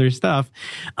episode and other stuff,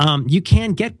 you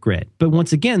can get grit. But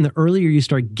once again, the earlier you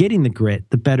start getting the grit,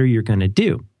 the better you're going to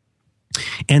do.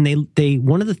 And they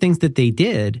one of the things that they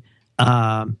did,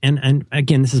 and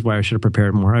again, this is why I should have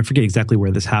prepared more. I forget exactly where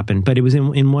this happened, but it was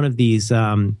in one of these,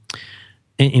 I don't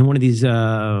know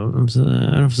if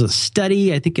it was a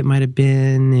study. I think it might have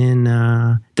been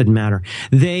doesn't matter.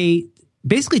 They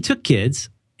basically took kids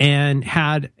and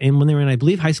when they were in, I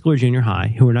believe, high school or junior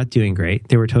high, who were not doing great.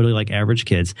 They were totally like average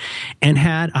kids, and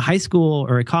had a high school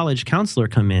or a college counselor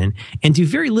come in and do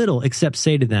very little except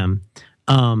say to them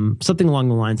something along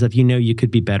the lines of, you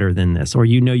could be better than this, or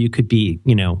you could be,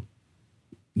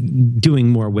 doing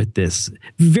more with this.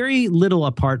 Very little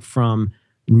apart from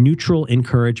neutral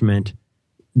encouragement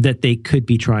that they could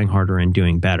be trying harder and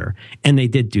doing better. And they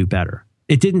did do better.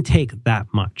 It didn't take that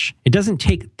much. It doesn't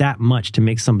take that much to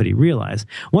make somebody realize.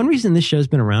 One reason this show's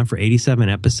been around for 87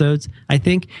 episodes, I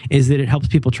think, is that it helps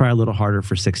people try a little harder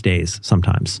for 6 days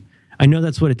sometimes. I know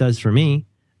that's what it does for me,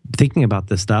 thinking about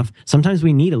this stuff. Sometimes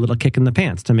we need a little kick in the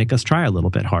pants to make us try a little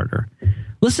bit harder.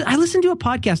 I listened to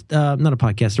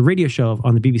a radio show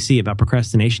on the BBC about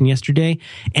procrastination yesterday,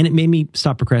 and it made me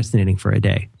stop procrastinating for a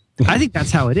day. I think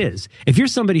that's how it is. If you're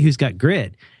somebody who's got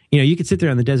grit, you could sit there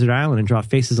on the desert island and draw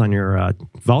faces on your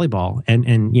volleyball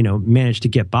and manage to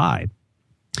get by.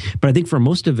 But I think for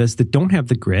most of us that don't have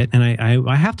the grit, and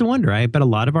I have to wonder, I bet a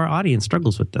lot of our audience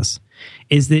struggles with this,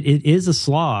 is that it is a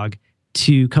slog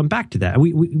to come back to that.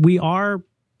 We are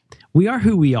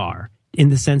who we are, in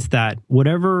the sense that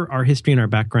whatever our history and our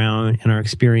background and our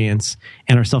experience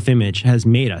and our self-image has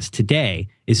made us today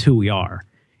is who we are.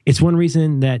 It's one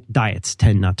reason that diets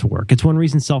tend not to work. It's one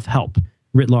reason self-help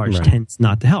writ large tends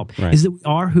not to help, is that we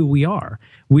are who we are.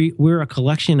 We're a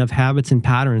collection of habits and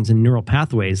patterns and neural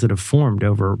pathways that have formed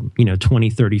over 20,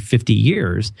 30, 50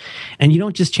 years. And you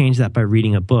don't just change that by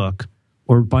reading a book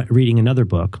or by reading another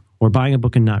book or buying a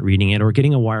book and not reading it or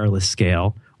getting a wireless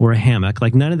scale or a hammock.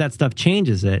 Like, none of that stuff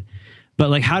changes it. But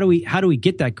like, how do we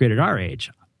get that grit at our age?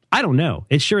 I don't know.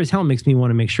 It sure as hell makes me want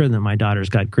to make sure that my daughter's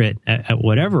got grit at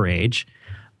whatever age.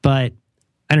 But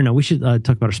I don't know. We should talk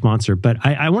about our sponsor. But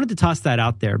I wanted to toss that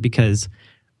out there because,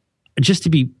 just to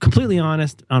be completely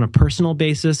honest, on a personal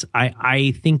basis,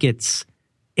 I think it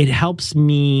helps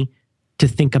me to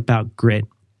think about grit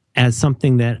as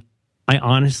something that I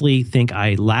honestly think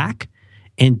I lack.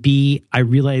 And B, I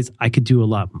realize I could do a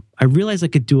lot. I realize I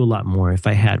could do a lot more if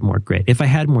I had more grit, if I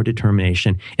had more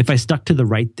determination, if I stuck to the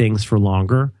right things for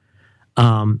longer.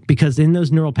 Because in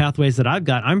those neural pathways that I've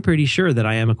got, I'm pretty sure that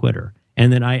I am a quitter,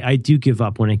 and that I do give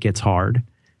up when it gets hard.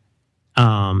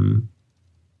 And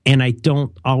I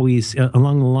don't always,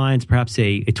 along the lines, perhaps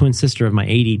a twin sister of my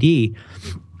ADD.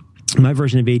 My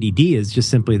version of ADD is just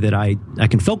simply that I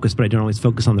can focus, but I don't always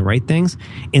focus on the right things.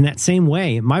 In that same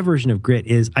way, my version of grit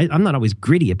is I'm not always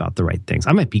gritty about the right things.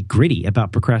 I might be gritty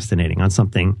about procrastinating on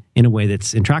something in a way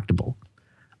that's intractable.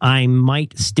 I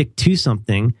might stick to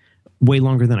something way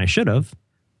longer than I should have,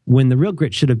 when the real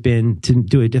grit should have been to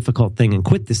do a difficult thing and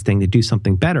quit this thing to do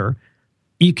something better.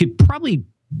 you could probably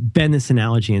bend this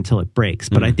analogy until it breaks,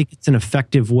 but I think it's an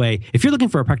effective way. If you're looking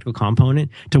for a practical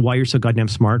component to why you're so goddamn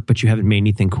smart, but you haven't made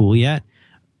anything cool yet,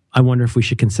 I wonder if we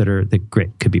should consider that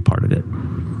grit could be part of it.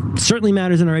 Certainly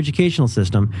matters in our educational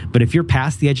system, but if you're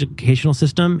past the educational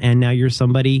system and now you're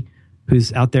somebody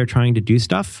who's out there trying to do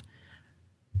stuff,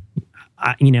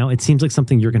 it seems like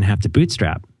something you're going to have to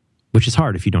bootstrap, which is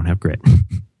hard if you don't have grit.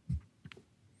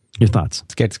 Your thoughts?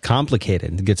 It gets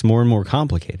complicated. It gets more and more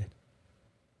complicated.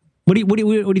 What do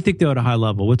you think, though, at a high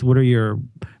level? What are your...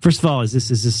 First of all, is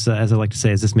this as I like to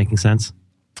say, is this making sense?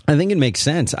 I think it makes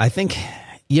sense. I think,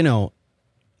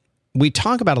 we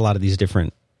talk about a lot of these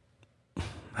different...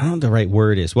 I don't know what the right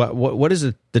word is. What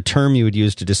is the term you would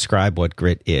use to describe what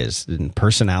grit is?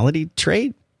 Personality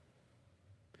trait?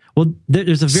 Well,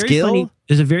 there's a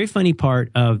very funny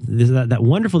part of that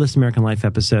wonderful This American Life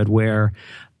episode where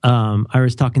I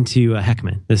was talking to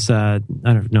Heckman,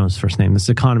 I don't know his first name, this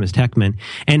economist Heckman,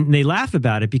 and they laugh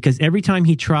about it because every time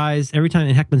and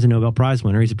Heckman's a Nobel Prize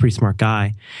winner, he's a pretty smart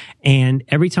guy, and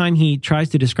every time he tries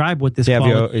to describe what this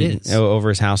quality is. Over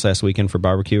his house last weekend for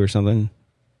barbecue or something?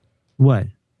 What?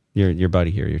 Your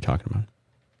buddy here you're talking about.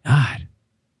 God.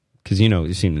 Because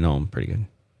you seem to know him pretty good.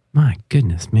 My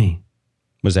goodness me.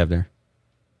 Was that there?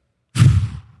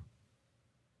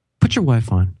 Put your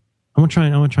wife on. I want to try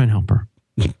and help her.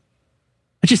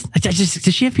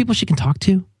 Does she have people she can talk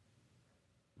to?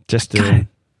 God,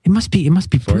 it must be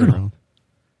brutal.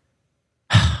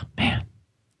 Man.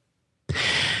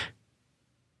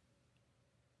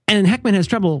 And Heckman has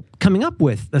trouble coming up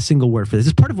with a single word for this.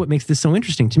 It's part of what makes this so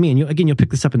interesting to me. And you'll pick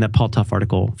this up in that Paul Tough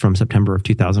article from September of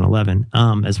 2011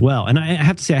 as well. And I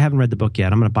have to say, I haven't read the book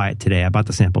yet. I'm going to buy it today. I bought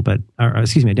the sample, I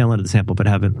downloaded the sample, but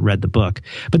haven't read the book.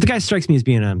 But the guy strikes me as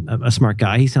being a smart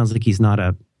guy. He sounds like he's not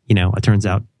it turns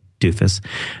out, doofus.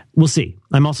 We'll see.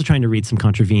 I'm also trying to read some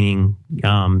contravening,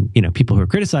 people who are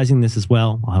criticizing this as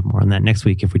well. I'll have more on that next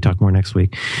week if we talk more next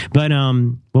week. But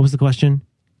what was the question?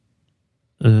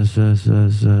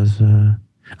 The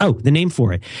name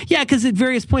for it. Yeah, because at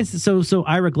various points, so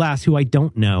Ira Glass, who I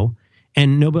don't know,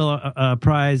 and Nobel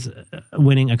Prize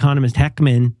winning economist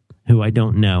Heckman, who I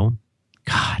don't know,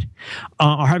 God,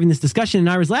 are having this discussion, and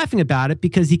I was laughing about it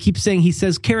because he keeps saying, he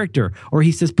says character, or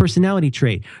he says personality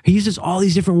trait. He uses all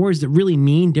these different words that really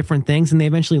mean different things, and they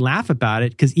eventually laugh about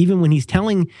it because even when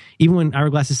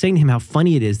Ira Glass is saying to him how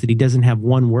funny it is that he doesn't have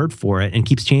one word for it and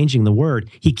keeps changing the word,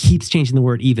 he keeps changing the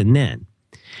word even then.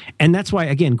 And that's why,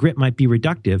 again, grit might be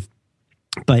reductive,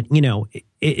 but,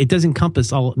 it does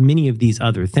encompass many of these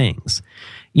other things.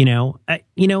 You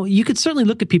could certainly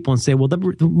look at people and say, well, the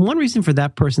one reason for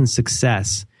that person's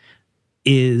success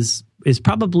is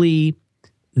probably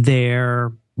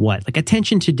their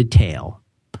attention to detail,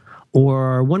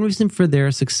 or one reason for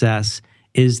their success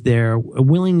is their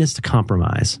willingness to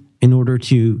compromise in order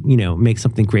to, make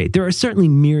something great. There are certainly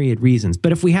myriad reasons,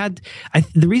 but if we had,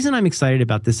 the reason I'm excited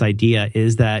about this idea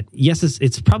is that, yes,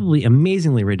 it's probably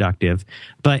amazingly reductive,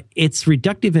 but it's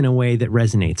reductive in a way that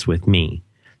resonates with me.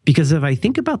 Because if I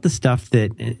think about the stuff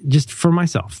that, just for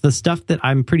myself, the stuff that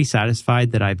I'm pretty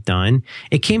satisfied that I've done,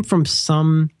 it came from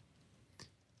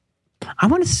I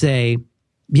want to say,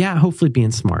 hopefully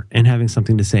being smart and having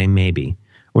something to say, maybe.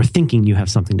 Or thinking you have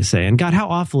something to say. And God, how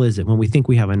awful is it when we think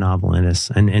we have a novel in us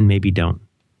and maybe don't?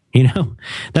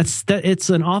 It's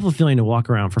an awful feeling to walk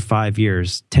around for 5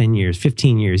 years, 10 years,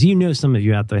 15 years. Some of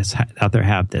you out there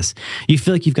have this. You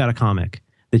feel like you've got a comic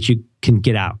that you can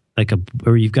get out,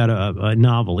 or you've got a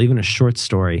novel, even a short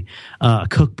story, a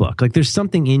cookbook. Like there's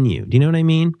something in you. Do you know what I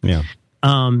mean? Yeah.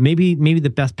 Maybe the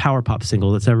best power pop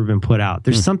single that's ever been put out.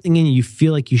 There's something in you. You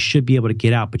feel like you should be able to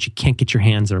get out, but you can't get your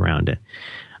hands around it.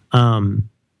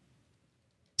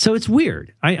 So it's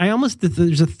weird.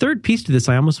 There's a third piece to this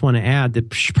I almost want to add that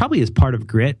probably is part of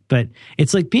grit, but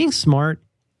it's like being smart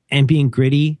and being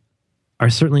gritty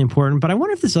are certainly important. But I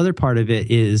wonder if this other part of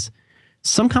it is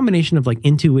some combination of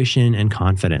intuition and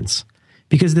confidence.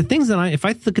 Because the things if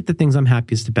I look at the things I'm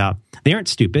happiest about, they aren't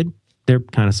stupid. They're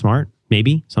kind of smart,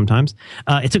 maybe sometimes.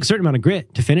 It took a certain amount of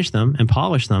grit to finish them and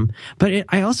polish them. But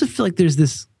I also feel like there's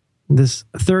this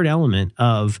third element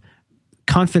of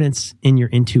confidence in your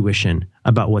intuition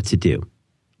about what to do.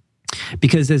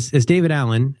 Because as David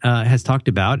Allen has talked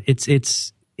about,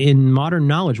 it's in modern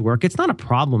knowledge work, it's not a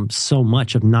problem so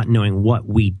much of not knowing what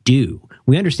we do.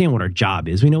 We understand what our job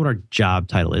is. We know what our job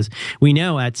title is. We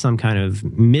know at some kind of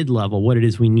mid-level what it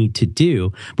is we need to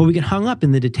do, but we get hung up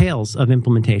in the details of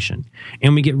implementation.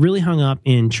 And we get really hung up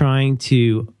in trying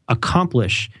to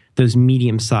accomplish those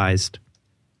medium-sized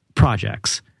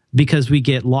projects because we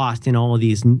get lost in all of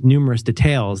these numerous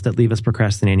details that leave us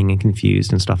procrastinating and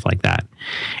confused and stuff like that.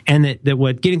 And that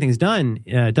what getting things done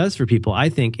does for people, I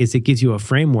think, is it gives you a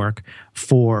framework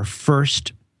for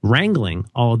first wrangling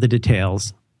all of the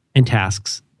details and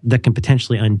tasks that can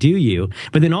potentially undo you.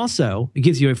 But then also it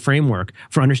gives you a framework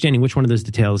for understanding which one of those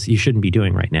details you shouldn't be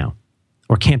doing right now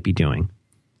or can't be doing.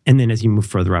 And then as you move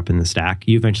further up in the stack,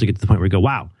 you eventually get to the point where you go,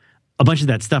 wow, a bunch of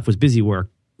that stuff was busy work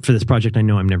for this project I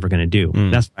know I'm never going to do.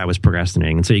 That's why I was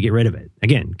procrastinating. And so you get rid of it.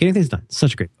 Again, Getting Things Done.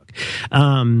 Such a great book.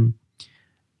 And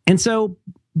so,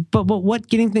 but what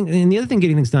Getting Things, and the other thing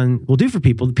Getting Things Done will do for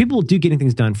people will do Getting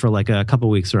Things Done for like a couple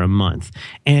of weeks or a month.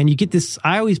 And you get this,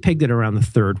 I always pegged it around the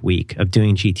third week of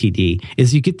doing GTD,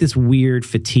 is you get this weird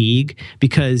fatigue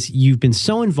because you've been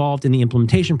so involved in the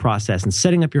implementation process and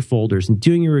setting up your folders and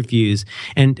doing your reviews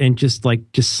and just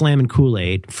slamming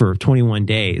Kool-Aid for 21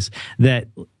 days that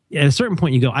at a certain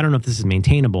point you go, I don't know if this is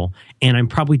maintainable, and I'm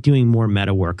probably doing more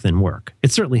meta work than work. It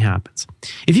certainly happens.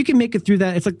 If you can make it through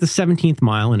that, it's like the 17th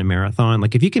mile in a marathon.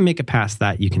 Like if you can make it past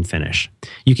that, you can finish.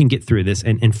 You can get through this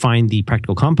and find the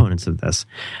practical components of this.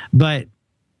 But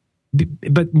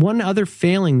one other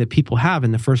failing that people have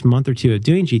in the first month or two of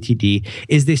doing GTD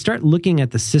is they start looking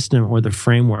at the system or the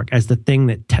framework as the thing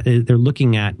that they're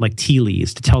looking at like tea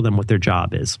leaves to tell them what their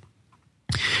job is.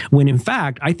 When in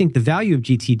fact, I think the value of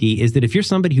GTD is that if you're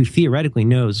somebody who theoretically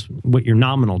knows what your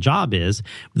nominal job is,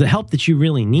 the help that you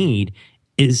really need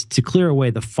is to clear away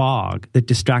the fog that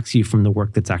distracts you from the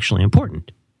work that's actually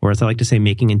important. Or as I like to say,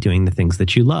 making and doing the things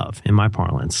that you love, in my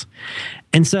parlance.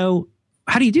 And so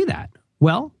how do you do that?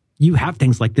 Well, you have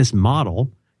things like this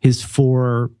model is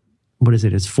for... there's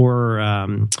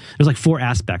like 4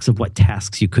 aspects of what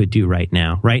tasks you could do right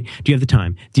now, right? Do you have the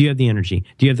time? Do you have the energy?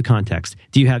 Do you have the context?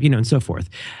 Do you have, and so forth.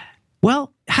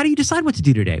 Well, how do you decide what to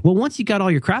do today? Well, once you got all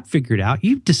your crap figured out,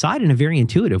 you decide in a very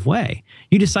intuitive way.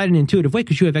 You decide in an intuitive way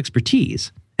because you have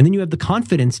expertise. And then you have the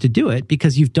confidence to do it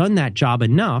because you've done that job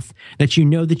enough that you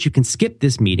know that you can skip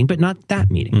this meeting, but not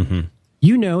that meeting. Mm-hmm.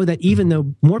 You know that even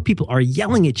though more people are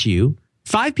yelling at you,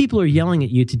 5 people are yelling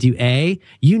at you to do A,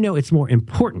 you know it's more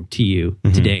important to you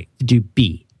today to do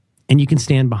B. And you can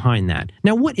stand behind that.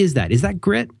 Now, what is that? Is that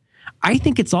grit? I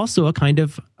think it's also a kind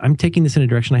of, I'm taking this in a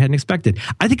direction I hadn't expected.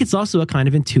 I think it's also a kind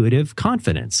of intuitive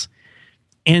confidence.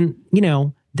 And,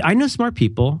 I know smart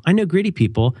people, I know gritty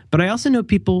people, but I also know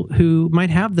people who might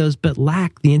have those but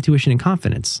lack the intuition and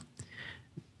confidence.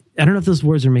 I don't know if those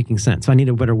words are making sense. I need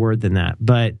a better word than that.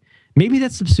 But maybe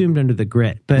that's subsumed under the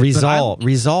grit. But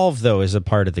resolve though is a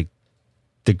part of the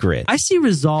grit. I see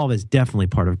resolve as definitely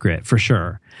part of grit for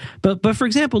sure. But for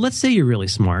example, let's say you're really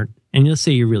smart and let's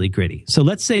say you're really gritty. So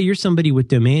let's say you're somebody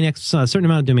with a certain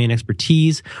amount of domain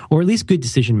expertise, or at least good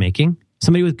decision making,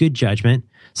 somebody with good judgment,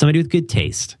 somebody with good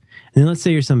taste. And then let's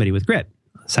say you're somebody with grit.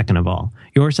 Second of all,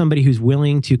 you're somebody who's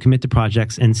willing to commit to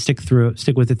projects and stick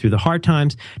with it through the hard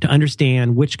times to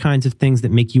understand which kinds of things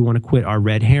that make you want to quit are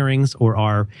red herrings or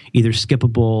are either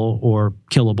skippable or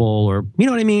killable, or you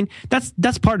know what I mean?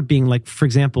 That's part of being, like, for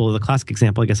example, the classic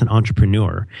example, I guess, an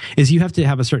entrepreneur is you have to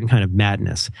have a certain kind of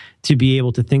madness to be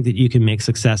able to think that you can make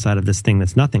success out of this thing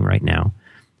that's nothing right now,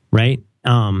 right?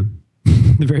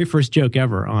 The very first joke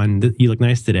ever on You Look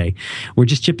Nice Today, we're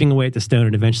just chipping away at the stone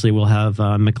and eventually we'll have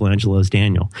Michelangelo's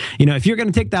Daniel. If you're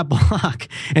going to take that block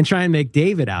and try and make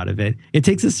David out of it, it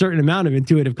takes a certain amount of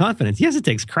intuitive confidence. Yes, it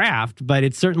takes craft, but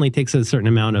it certainly takes a certain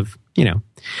amount of,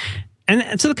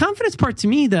 And so the confidence part to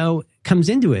me, though, comes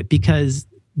into it because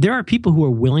there are people who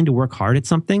are willing to work hard at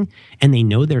something and they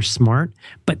know they're smart,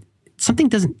 but something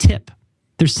doesn't tip.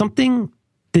 There's something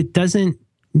that doesn't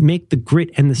make the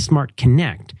grit and the smart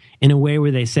connect in a way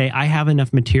where they say, I have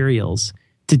enough materials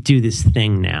to do this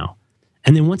thing now.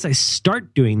 And then once I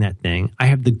start doing that thing, I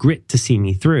have the grit to see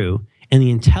me through and the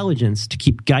intelligence to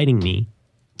keep guiding me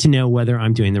to know whether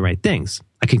I'm doing the right things.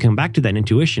 I can come back to that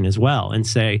intuition as well and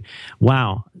say,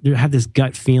 wow, I have this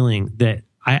gut feeling that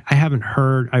I haven't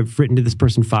heard, I've written to this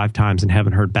person 5 times and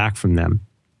haven't heard back from them.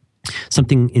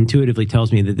 Something intuitively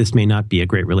tells me that this may not be a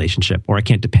great relationship, or I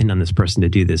can't depend on this person to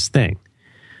do this thing.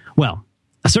 Well,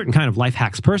 a certain kind of life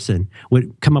hacks person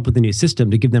would come up with a new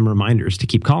system to give them reminders to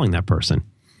keep calling that person.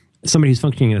 Somebody who's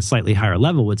functioning at a slightly higher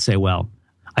level would say, well,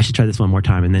 I should try this one more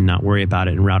time and then not worry about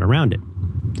it and route around it,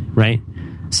 right?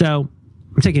 So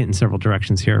I'm taking it in several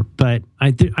directions here, but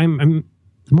I'm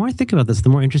the more I think about this, the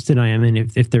more interested I am in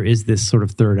if there is this sort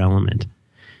of third element.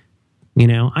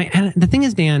 And the thing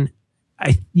is, Dan,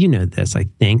 I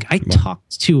think I talk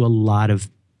to a lot of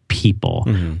people.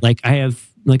 Mm-hmm. Like I have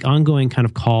like ongoing kind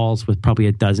of calls with probably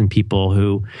a dozen people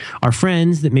who are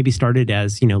friends that maybe started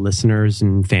as, listeners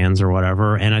and fans or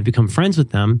whatever. And I've become friends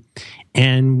with them.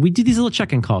 And we do these little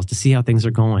check-in calls to see how things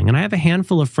are going. And I have a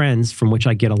handful of friends from which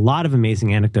I get a lot of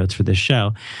amazing anecdotes for this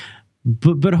show,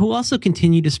 but who also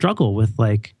continue to struggle with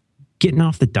like getting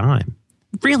off the dime.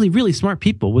 Really, really smart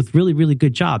people with really, really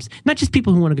good jobs. Not just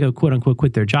people who want to go quote unquote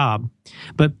quit their job,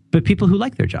 but people who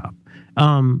like their job.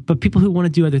 But people who want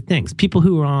to do other things, people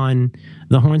who are on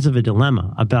the horns of a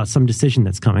dilemma about some decision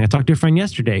that's coming. I talked to a friend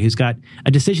yesterday who's got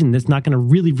a decision that's not going to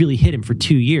really, really hit him for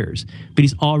 2 years, but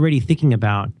he's already thinking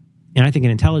about, and I think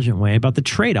an intelligent way, about the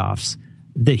trade-offs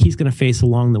that he's going to face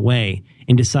along the way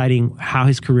in deciding how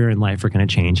his career and life are going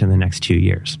to change in the next 2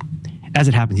 years. As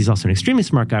it happens, he's also an extremely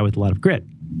smart guy with a lot of grit.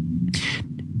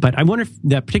 But I wonder if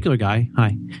that particular guy,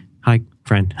 hi,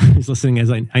 friend, who's listening,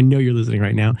 as I know you're listening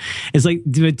right now, is like,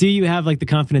 do you have like the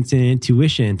confidence and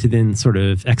intuition to then sort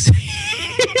of exit?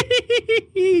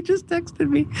 He just texted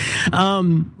me.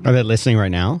 Are they listening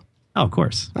right now? Oh, of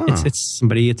course. Oh. It's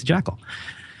somebody, it's a jackal.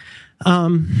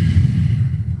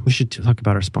 We should talk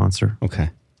about our sponsor. Okay.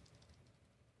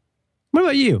 What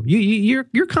about you?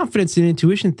 Your confidence and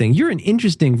intuition thing. You're an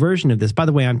interesting version of this. By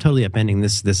the way, I'm totally upending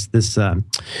this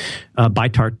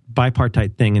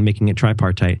bipartite thing and making it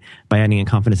tripartite by adding in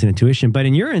confidence and intuition. But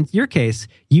in your case,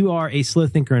 you are a slow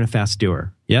thinker and a fast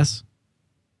doer. Yes.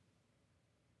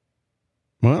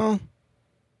 Well,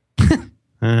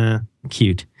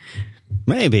 cute.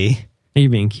 Maybe You're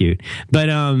being cute, but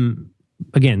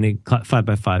again, the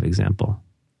 5x5 example.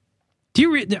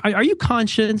 Are you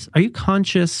conscious? Are you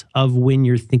conscious of when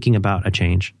you're thinking about a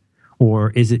change,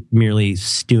 or is it merely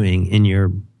stewing in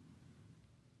your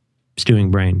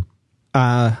stewing brain?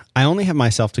 I only have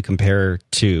myself to compare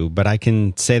to, but I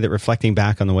can say that reflecting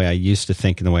back on the way I used to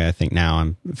think and the way I think now,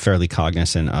 I'm fairly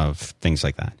cognizant of things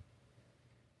like that.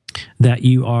 That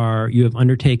you have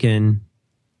undertaken,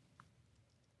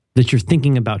 that you're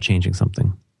thinking about changing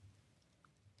something.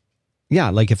 Yeah,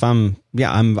 like if I'm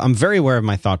very aware of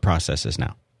my thought processes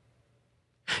now.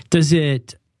 Does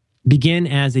it begin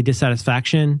as a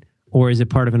dissatisfaction, or is it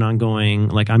part of an ongoing,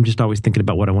 like, I'm just always thinking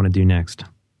about what I want to do next?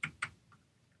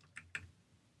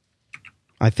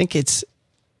 I think it's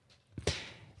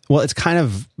kind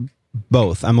of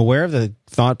both. I'm aware of the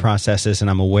thought processes,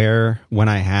 and I'm aware when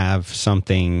I have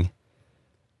something.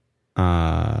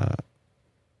 This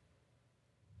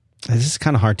is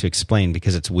kind of hard to explain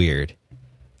because it's weird.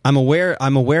 I'm aware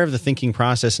of the thinking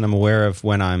process, and I'm aware of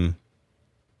when I'm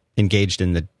engaged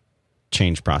in the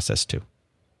change process too.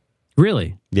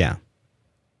 Really? Yeah.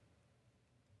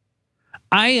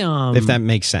 If that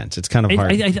makes sense, it's kind of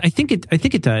hard. I think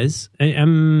it does.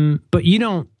 But you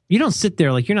don't sit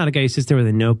there, like, you're not a guy who sits there with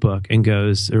a notebook and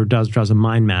goes or draws a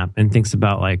mind map and thinks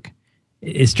about, like,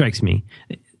 it strikes me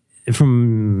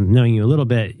from knowing you a little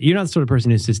bit, you're not the sort of person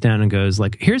who sits down and goes,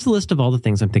 like, here's the list of all the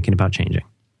things I'm thinking about changing.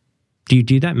 Do you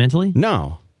do that mentally?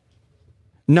 No,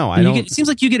 I don't. It seems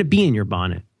like you get a bee in your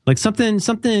bonnet. Like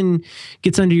something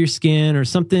gets under your skin, or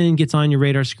something gets on your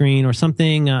radar screen, or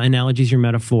something analogies your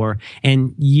metaphor,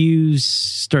 and you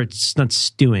start not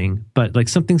stewing, but like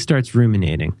something starts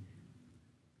ruminating.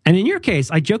 And in your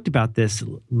case, I joked about this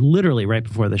literally right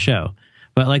before the show,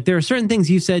 but like there are certain things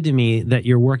you said to me that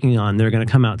you're working on that are going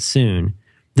to come out soon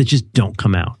that just don't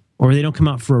come out, or they don't come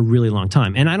out for a really long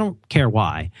time. And I don't care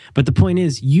why, but the point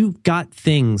is you've got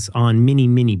things on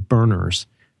mini burners,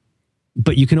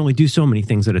 but you can only do so many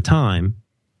things at a time.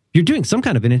 You're doing some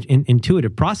kind of an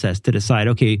intuitive process to decide,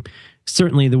 okay,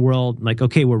 certainly the world, like,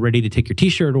 okay, we're ready to take your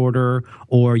t-shirt order,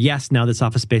 or yes, now this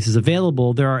office space is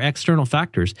available. There are external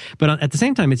factors. But at the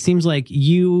same time, it seems like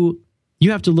you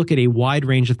have to look at a wide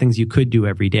range of things you could do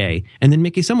every day and then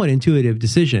make a somewhat intuitive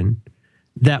decision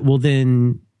that will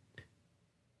then,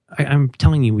 I'm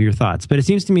telling you your thoughts, but it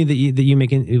seems to me that you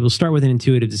make it will start with an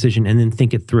intuitive decision and then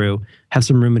think it through, have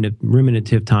some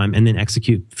ruminative time, and then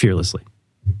execute fearlessly.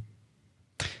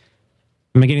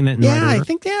 Am I getting that in the right order? I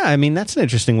think, I mean, that's an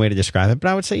interesting way to describe it, but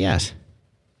I would say yes.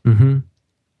 Mm-hmm.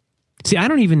 See, I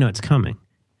don't even know it's coming.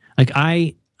 Like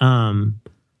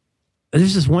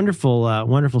there's this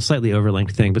wonderful, slightly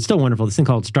overlinked thing, but still wonderful. This thing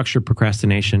called structured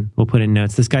procrastination. We'll put in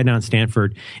notes. This guy down at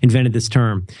Stanford invented this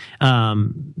term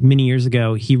many years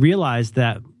ago. He realized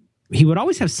that he would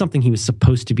always have something he was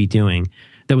supposed to be doing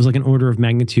that was like an order of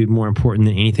magnitude more important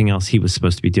than anything else he was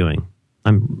supposed to be doing.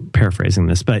 I'm paraphrasing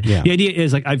this, but the idea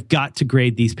is like, I've got to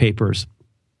grade these papers,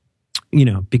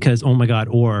 because, oh my God,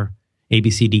 or A,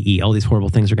 B, C, D, E, all these horrible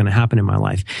things are going to happen in my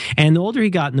life. And the older he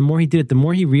got and the more he did it, the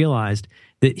more he realized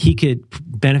that he could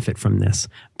benefit from this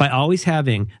by always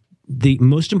having the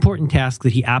most important task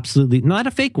that he absolutely, not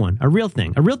a fake one, a real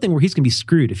thing where he's going to be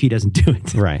screwed if he doesn't do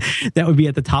it. Right. That would be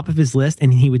at the top of his list,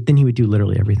 and he would do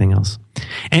literally everything else.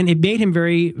 And it made him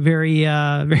very, very,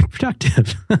 very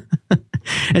productive.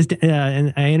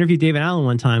 And I interviewed David Allen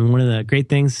one time, and one of the great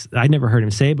things I'd never heard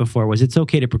him say before was it's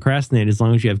okay to procrastinate as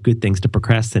long as you have good things to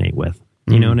procrastinate with.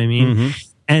 You know what I mean? Mm-hmm.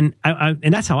 And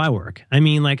and that's how I work. I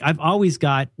mean, like I've always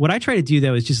got, what I try to do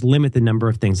though is just limit the number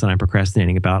of things that I'm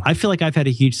procrastinating about. I feel like I've had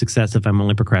a huge success if I'm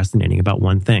only procrastinating about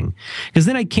one thing, because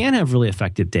then I can have really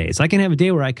effective days. I can have a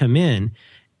day where I come in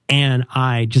and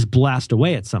I just blast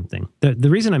away at something. The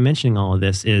reason I'm mentioning all of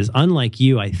this is, unlike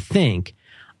you, I think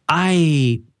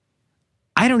I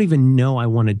don't even know I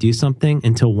want to do something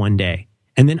until one day.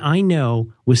 And then I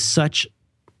know with such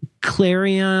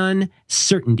clarion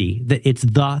certainty that it's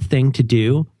the thing to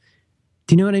do.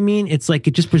 Do you know what I mean? It's like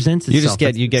it just presents itself.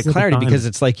 You get clarity because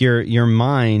it's like your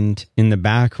mind in the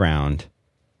background.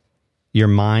 Your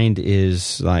mind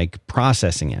is like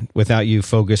processing it without you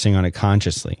focusing on it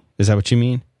consciously. Is that what you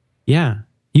mean? Yeah.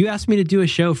 You asked me to do a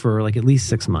show for like at least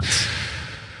 6 months.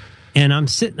 And I'm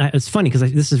sitting. It's funny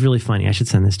because this is really funny. I should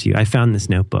send this to you. I found this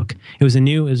notebook. It was a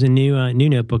new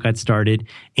notebook I'd started,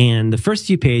 and the first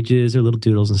few pages are little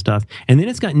doodles and stuff, and then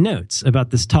it's got notes about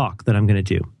this talk that I'm going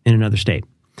to do in another state,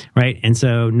 right? And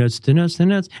so notes to notes to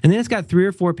notes, and then it's got 3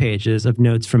 or 4 pages of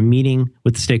notes from meeting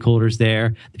with the stakeholders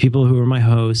there, the people who are my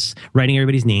hosts, writing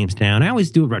everybody's names down. I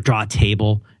always draw a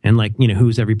table and like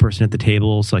who's every person at the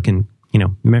table, so I can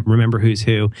remember who's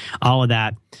who, all of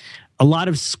that. A lot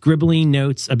of scribbling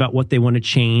notes about what they want to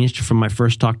change from my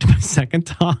first talk to my second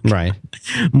talk. Right.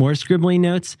 More scribbling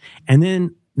notes. And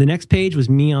then the next page was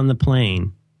me on the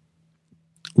plane,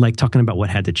 like talking about what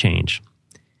had to change.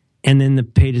 And then the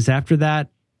pages after that,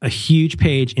 a huge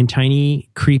page in tiny,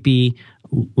 creepy,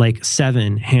 like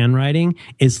 7 handwriting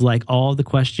is like all the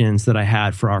questions that I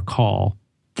had for our call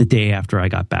the day after I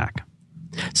got back.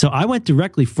 So I went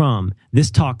directly from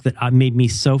this talk that made me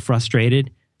so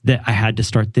frustrated that I had to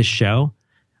start this show.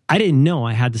 I didn't know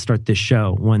I had to start this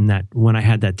show when I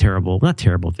had that not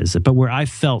terrible visit, but where I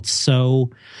felt so,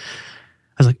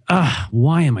 I was like,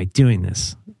 why am I doing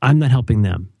this? I'm not helping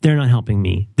them. They're not helping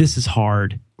me. This is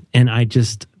hard. And I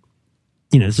just,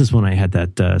 this is when I had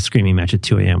that screaming match at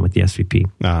 2 a.m. with the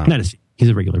SVP. Not SVP. He's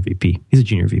a regular VP. He's a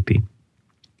junior VP.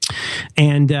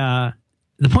 And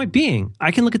the point being,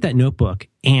 I can look at that notebook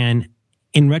and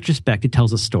in retrospect, it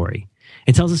tells a story.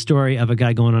 It tells a story of a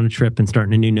guy going on a trip and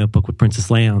starting a new notebook with Princess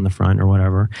Leia on the front or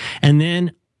whatever. And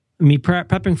then me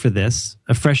prepping for this,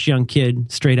 a fresh young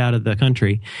kid straight out of the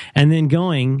country, and then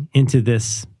going into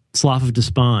this slough of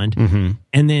despond,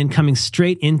 and then coming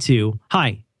straight into,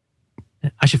 hi,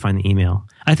 I should find the email.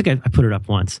 I think I put it up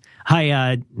once.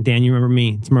 Hi, Dan, you remember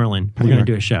me? It's Merlin. We're going to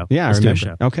do a show. Yeah, Let's I remember. do a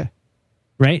show. Okay.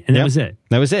 Right? And that was it.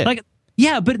 That was it. Like,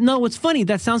 yeah, but no, what's funny,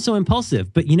 that sounds so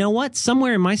impulsive. But you know what?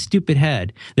 Somewhere in my stupid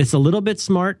head that's a little bit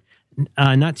smart,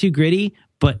 not too gritty,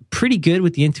 but pretty good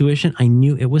with the intuition, I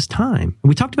knew it was time.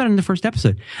 We talked about it in the first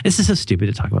episode. This is so stupid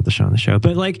to talk about the show on the show.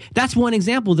 But like, that's one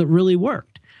example that really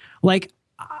worked. Like,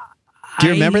 do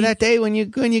you remember that day when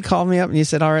you called me up and you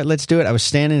said, all right, let's do it? I was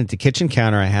standing at the kitchen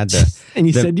counter. I had and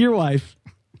you said to your wife,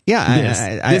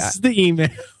 yeah, this is the email.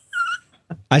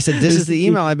 I said, this is the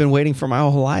email I've been waiting for my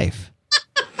whole life.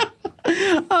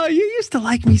 Oh, you used to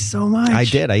like me so much. I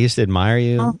did. I used to admire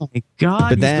you. Oh my God.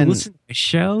 But then, used to listen to my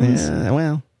shows. Yeah,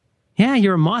 well. Yeah,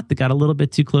 you're a moth that got a little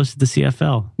bit too close to the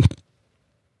CFL.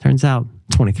 Turns out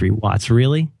 23 watts.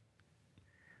 Really?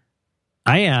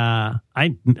 I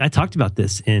talked about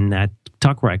this in that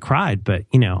talk where I cried, but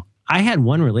I had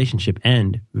one relationship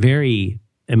end very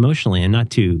emotionally and not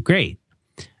too great,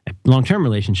 a long-term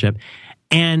relationship.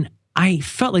 And I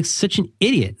felt like such an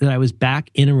idiot that I was back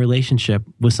in a relationship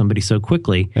with somebody so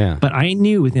quickly. Yeah. But I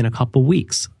knew within a couple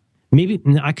weeks, maybe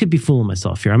I could be fooling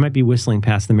myself here. I might be whistling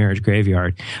past the marriage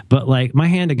graveyard, but like my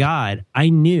hand to God, I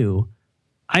knew.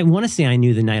 I want to say I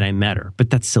knew the night I met her, but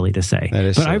that's silly to say.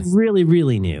 But silly. I really,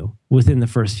 really knew within the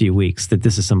first few weeks that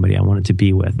this is somebody I wanted to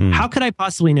be with. How could I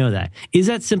possibly know that? Is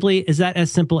that as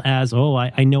simple as,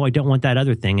 I know I don't want that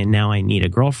other thing and now I need a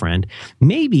girlfriend?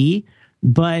 Maybe,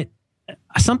 but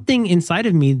something inside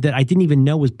of me that I didn't even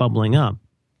know was bubbling up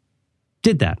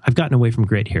did that. I've gotten away from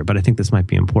grit here, but I think this might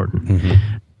be important.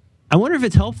 I wonder if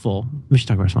it's helpful. We should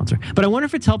talk about our sponsor, but I wonder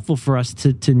if it's helpful for us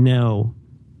to know.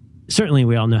 Certainly,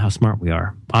 we all know how smart we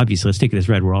are. Obviously, let's take it as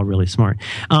read. We're all really smart.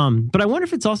 But I wonder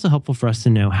if it's also helpful for us to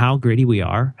know how gritty we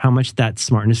are, how much that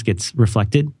smartness gets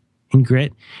reflected in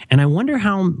grit. And I wonder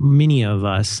how many of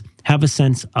us have a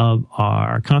sense of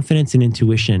our confidence and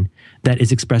intuition that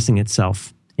is expressing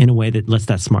itself in a way that lets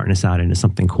that smartness out into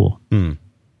something cool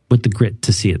with the grit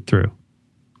to see it through.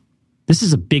 This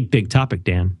is a big topic,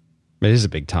 Dan. It is a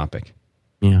big topic.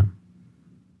 Yeah.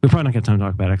 We're probably not going to have time to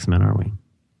talk about X-Men, are we?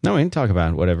 No, we can talk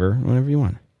about whatever you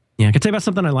want. Yeah, can I tell you about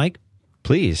something I like?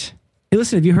 Please. Hey,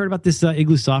 listen, have you heard about this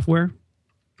Igloo software?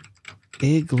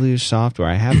 Igloo software.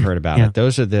 I have heard about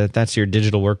it. That's your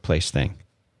digital workplace thing.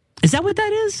 Is that what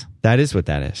that is? That is what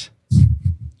that is.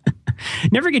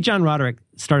 Never get John Roderick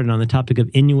started on the topic of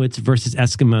Inuits versus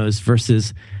Eskimos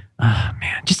versus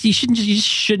you just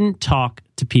shouldn't talk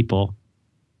to people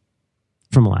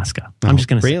from Alaska. I'm just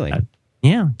going to say that.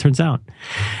 Yeah, turns out.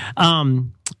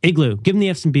 Igloo, give them the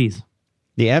F's and B's.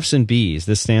 The F's and B's.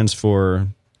 This stands for.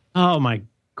 Oh my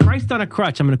Christ on a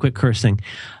crutch! I'm going to quit cursing.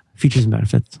 Features and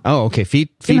benefits. Oh, okay.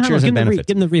 Features and benefits.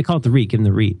 Give them the read. Call it the read. Give them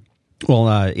the read.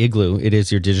 Well, Igloo, it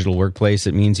is your digital workplace.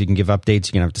 It means you can give updates,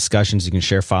 you can have discussions, you can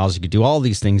share files, you can do all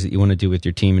these things that you want to do with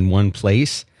your team in one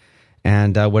place.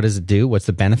 And what does it do? What's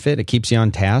the benefit? It keeps you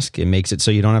on task. It makes it so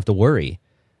you don't have to worry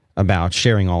about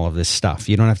sharing all of this stuff.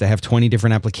 You don't have to have 20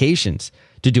 different applications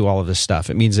to do all of this stuff.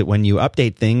 It means that when you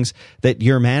update things, that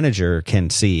your manager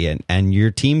can see it, and your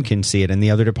team can see it, and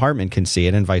the other department can see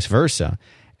it, and vice versa.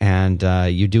 And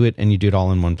you do it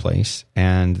all in one place.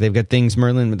 And they've got things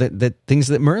things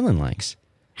that Merlin likes,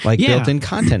 like built-in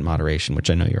content moderation, which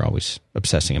I know you're always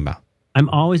obsessing about. I'm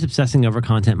always obsessing over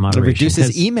content moderation. It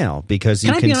reduces email because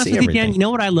you can see everything. Can I be honest with you, Dan? You know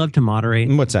what I love to moderate?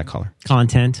 What's that, caller?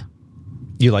 Content.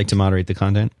 You like to moderate the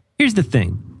content? Here's the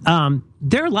thing.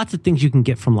 There are lots of things you can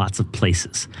get from lots of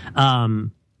places.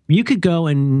 You could go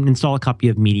and install a copy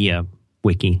of MediaWiki.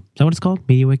 Is that what it's called?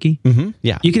 MediaWiki? Mm-hmm.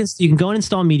 Yeah. You can go and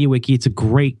install MediaWiki. It's a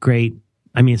great.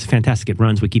 I mean, it's fantastic. It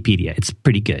runs Wikipedia. It's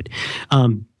pretty good.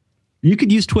 You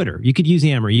could use Twitter. You could use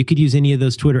Yammer. You could use any of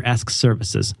those Twitter-esque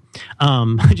services.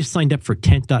 I just signed up for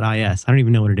tent.is. I don't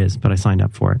even know what it is, but I signed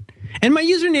up for it. And my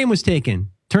username was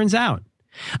taken. Turns out.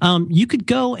 You could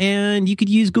go and you could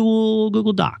use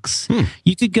Google Docs.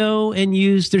 You could go and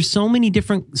there's so many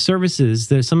different services.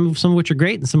 There's some of which are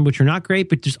great and some of which are not great,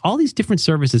 but there's all these different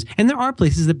services. And there are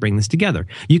places that bring this together.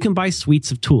 You can buy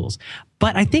suites of tools.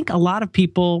 But I think a lot of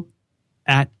people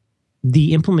at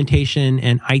the implementation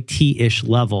and IT-ish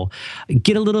level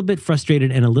get a little bit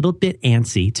frustrated and a little bit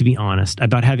antsy, to be honest,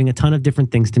 about having a ton of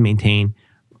different things to maintain.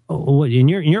 What in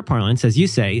your parlance, as you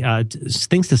say,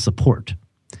 things to support.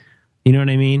 You know what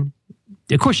I mean?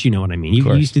 Of course you know what I mean.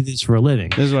 You used to do this for a living.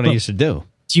 This is what I used to do.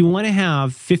 Do you want to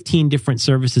have 15 different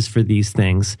services for these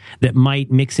things that might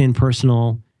mix in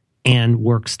personal and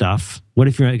work stuff? What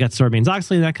if you got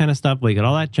Sarbanes-Oxley and that kind of stuff? Well, you got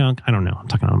all that junk. I don't know. I'm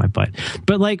talking out of my butt.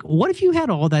 But what if you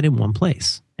had all that in one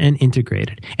place and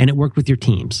integrated and it worked with your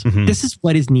teams? Mm-hmm. This is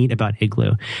what is neat about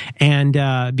Igloo. And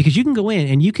because you can go in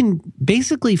and you can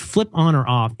basically flip on or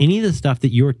off any of the stuff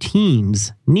that your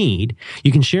teams need.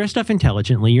 You can share stuff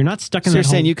intelligently. You're not stuck in that you're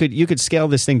saying you could scale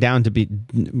this thing down to be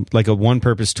like a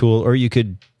one-purpose tool, or you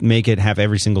could make it have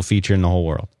every single feature in the whole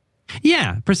world.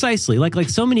 Yeah, precisely. Like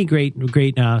so many great,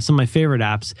 some of my favorite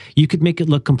apps, you could make it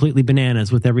look completely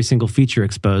bananas with every single feature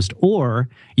exposed, or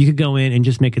you could go in and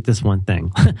just make it this one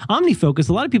thing. OmniFocus,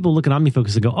 a lot of people look at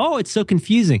OmniFocus and go, oh, it's so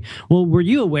confusing. Well, were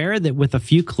you aware that with a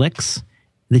few clicks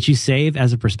that you save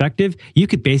as a perspective, you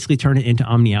could basically turn it into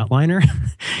Omni Outliner?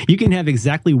 You can have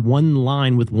exactly one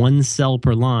line with one cell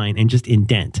per line and just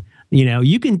indent.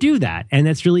 You can do that, and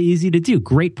that's really easy to do.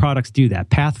 Great products do that.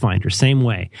 Pathfinder, same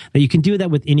way. That you can do that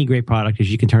with any great product,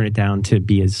 as you can turn it down to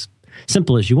be as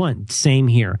simple as you want. Same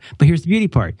here. But here's the beauty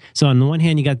part. So on the one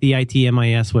hand, you got the IT,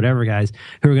 MIS, whatever guys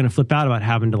who are going to flip out about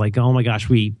having to oh my gosh, if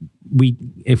we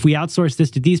outsource this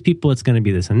to these people, it's going to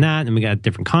be this and that, and we got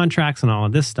different contracts and all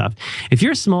of this stuff. If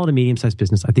you're a small to medium-sized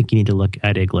business, I think you need to look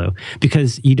at Igloo,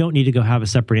 because you don't need to go have a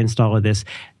separate install of this.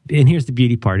 And here's the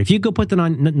beauty part. If you go put that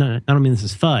on, no, I don't mean this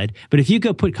is FUD, but if you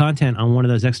go put content on one of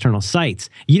those external sites,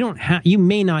 you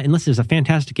may not, unless there's a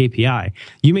fantastic API,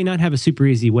 you may not have a super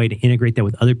easy way to integrate that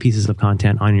with other pieces of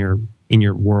content in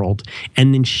your world,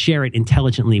 and then share it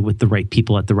intelligently with the right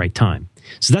people at the right time.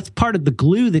 So that's part of the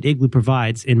glue that Igloo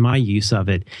provides in my use of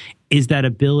it, is that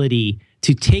ability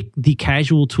to take the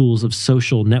casual tools of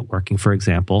social networking, for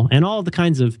example, and all the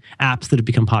kinds of apps that have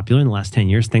become popular in the last 10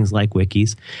 years, things like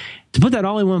wikis, to put that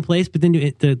all in one place, but then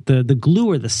the glue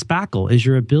or the spackle is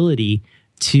your ability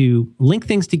to link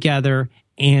things together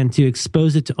and to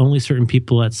expose it to only certain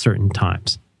people at certain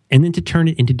times, and then to turn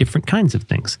it into different kinds of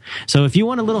things. So if you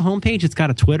want a little homepage that's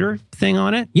got a Twitter thing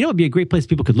on it, it would be a great place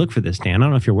people could look for this, Dan. I don't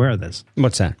know if you're aware of this.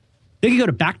 What's that? They could go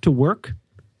to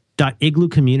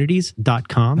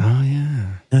backtowwork.igloocommunities.com.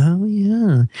 Oh,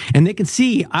 yeah. And they can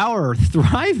see our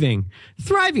thriving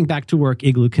Back to Work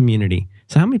Igloo community.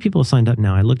 So how many people have signed up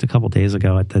now? I looked a couple days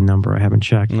ago at the number. I haven't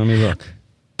checked. Let me look.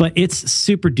 But it's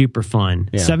super duper fun.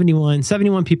 Yeah. 71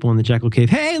 people in the Jekyll Cave.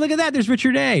 Hey, look at that. There's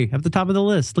Richard A. at the top of the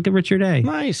list. Look at Richard A.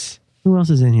 Nice. Who else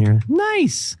is in here?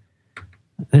 Nice.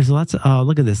 There's lots of, oh,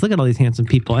 look at this. Look at all these handsome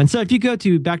people. And so if you go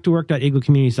to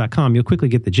backtowork.iglooCommunities.com, you'll quickly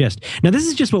get the gist. Now, this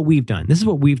is just what we've done. This is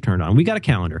what we've turned on. We got a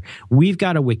calendar. We've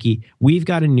got a wiki. We've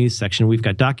got a news section. We've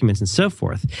got documents and so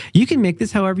forth. You can make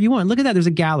this however you want. Look at that. There's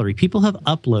a gallery. People have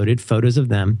uploaded photos of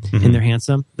them in their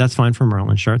handsome. That's fine for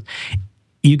Merlin shirts.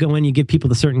 You go in, you give people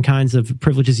the certain kinds of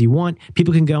privileges you want.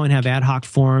 People can go and have ad hoc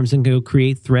forums and go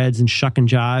create threads and shuck and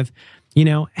jive. You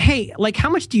know, hey, like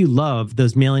how much do you love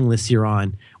those mailing lists you're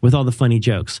on with all the funny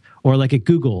jokes? Or like at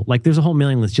Google, like there's a whole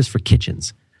mailing list just for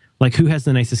kitchens. Like who has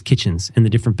the nicest kitchens in the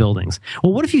different buildings?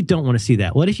 Well, what if you don't want to see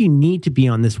that? What if you need to be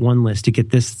on this one list to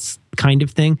get this kind of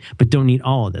thing, but don't need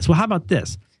all of this? Well, how about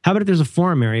this? How about if there's a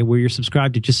forum area where you're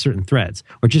subscribed to just certain threads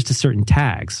or just to certain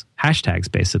tags,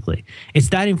 hashtags, basically? It's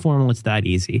that informal. It's that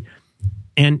easy.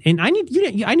 And I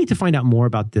need to find out more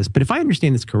about this. But if I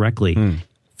understand this correctly,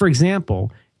 for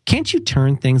example, can't you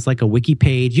turn things like a wiki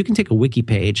page? You can take a wiki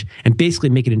page and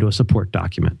basically make it into a support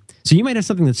document. So you might have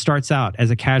something that starts out as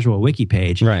a casual wiki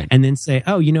page and then say,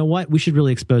 oh, you know what? We should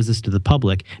really expose this to the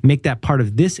public, make that part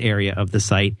of this area of the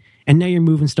site. And now you're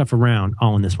moving stuff around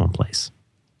all in this one place.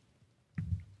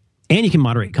 And you can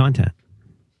moderate content.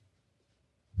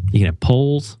 You can have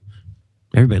polls.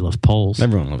 Everybody loves polls.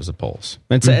 Everyone loves the polls.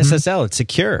 It's a SSL. It's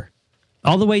secure.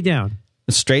 All the way down.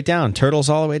 It's straight down. Turtles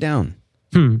all the way down.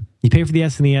 You pay for the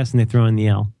S and the S and they throw in the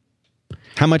L.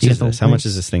 How much is this? How much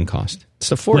does this thing cost? It's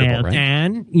affordable, right?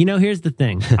 And, you know, here's the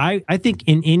thing. I think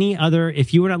in any other,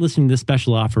 if you were not listening to this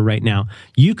special offer right now,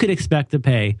 you could expect to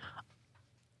pay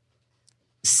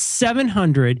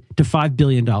 $700 to $5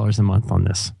 billion a month on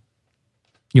this.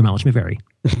 Your mileage may vary.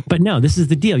 But no, this is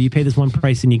the deal. You pay this one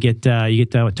price and you get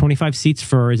 25 seats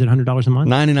for, is it $100 a month?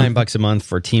 $99 a month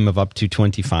for a team of up to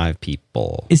 25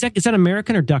 people. Is that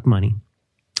American or duck money?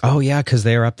 Oh yeah, because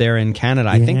they're up there in Canada.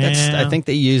 I think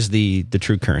they use the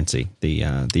true currency, the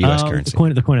U.S. currency,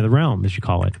 the coin of the realm, as you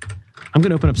call it. I'm going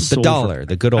to open up Solver. The dollar,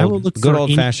 the good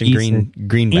old fashioned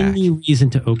greenback. Any reason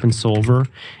to open Solver,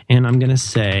 and I'm going to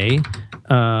say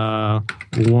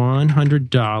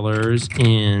 $100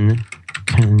 in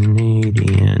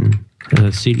Canadian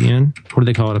CDN. What do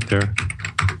they call it up there?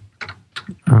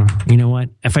 You know what?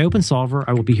 If I open Solver,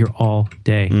 I will be here all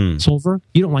day. Solver,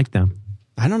 you don't like them.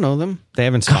 I don't know them. They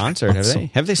haven't sponsored, have they?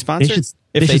 Have they sponsored?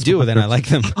 If they do, then I like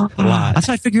them a lot. That's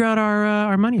how I figure out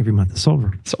our money every month. It's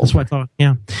Solver. That's what I thought.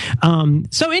 Yeah.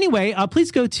 So anyway,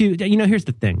 please go to, here's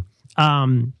the thing.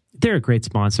 They're a great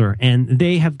sponsor, and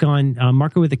they have gone,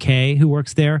 Marco with a K, who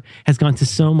works there, has gone to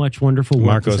so much wonderful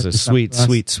work. Marco's a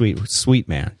sweet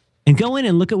man. And go in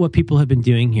and look at what people have been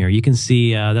doing here. You can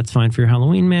see That's Fine for Your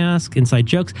Halloween Mask, Inside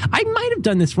Jokes. I might have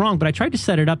done this wrong, but I tried to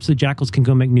set it up so Jackals can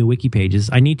go make new wiki pages.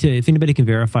 I need to, if anybody can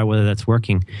verify whether that's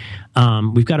working.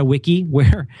 We've got a wiki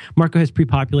where Marco has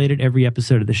pre-populated every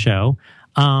episode of the show.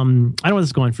 I don't want this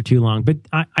to go on for too long, but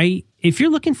if you're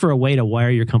looking for a way to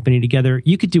wire your company together,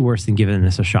 you could do worse than giving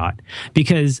this a shot,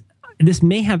 because this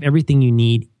may have everything you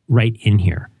need right in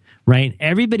here, right?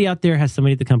 Everybody out there has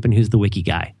somebody at the company who's the wiki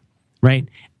guy, right?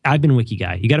 I've been wiki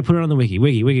guy. You got to put it on the wiki.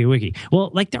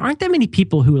 Well, like there aren't that many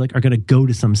people who like are going to go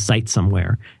to some site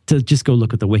somewhere to just go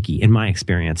look at the wiki. In my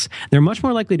experience, they're much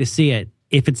more likely to see it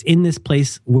if it's in this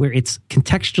place where it's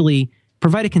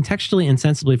provided contextually and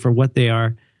sensibly for what they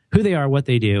are, who they are, what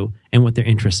they do, and what their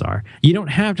interests are. You don't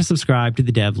have to subscribe to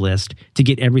the dev list to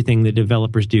get everything the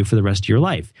developers do for the rest of your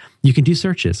life. You can do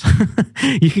searches.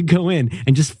 You can go in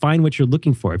and just find what you're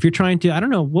looking for. If you're trying to, I don't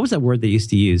know, what was that word they used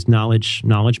to use? Knowledge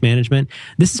management.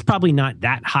 This is probably not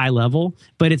that high level,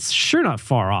 but it's sure not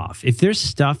far off. If there's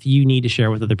stuff you need to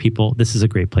share with other people, this is a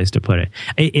great place to put it.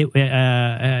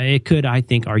 It could, I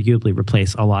think, arguably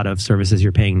replace a lot of services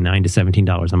you're paying $9 to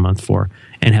 $17 a month for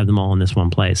and have them all in this one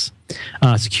place.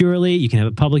 Securely, you can have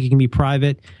it public, you can be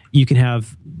private. You can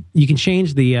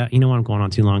change the, I'm going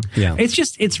on too long. Yeah.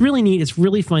 It's really neat. It's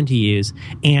really fun to use.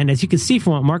 And as you can see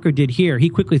from what Marco did here, he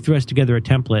quickly threw us together a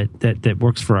template that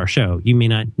works for our show. You may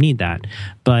not need that,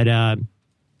 but I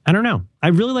don't know. I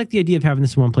really like the idea of having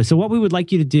this in one place. So what we would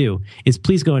like you to do is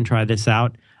please go and try this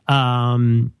out.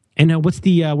 And what are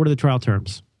the trial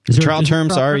terms? Trial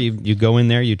terms are you go in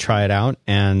there, you try it out,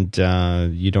 and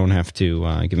you don't have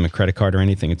to give them a credit card or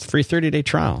anything. It's a free 30-day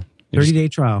trial. 30-day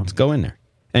trial. Let's go in there.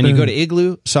 And you go to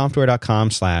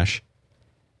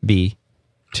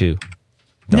igloosoftware.com/B2.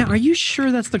 Now, are you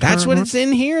sure that's the That's what it's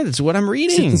in here. That's what I'm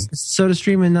reading.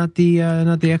 SodaStream and not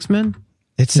the X-Men?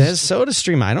 It says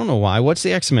SodaStream. I don't know why. What's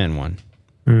the X-Men one?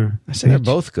 I say they're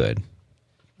both good.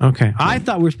 Okay. I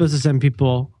thought we were supposed to send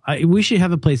people. We should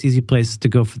have a easy place to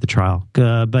go for the trial.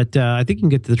 But I think you can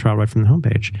get to the trial right from the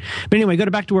homepage. But anyway, go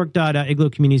to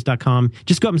backtowork.iglocommunities.com.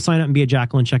 Just go up and sign up and be a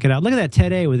jackal and check it out. Look at that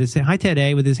Ted A with his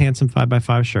handsome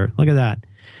 5x5 shirt. Look at that.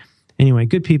 Anyway,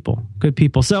 good people. Good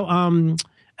people. So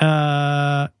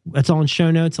that's all in show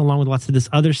notes along with lots of this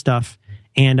other stuff.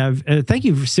 And thank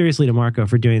you seriously to Marco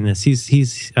for doing this.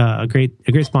 He's a great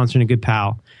sponsor and a good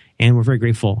pal. And we're very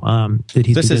grateful that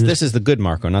he's. This is the good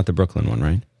Marco, not the Brooklyn one,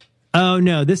 right? Oh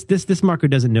no, this Marco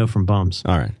doesn't know from bums.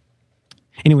 All right.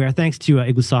 Anyway, our thanks to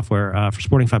Igloo Software for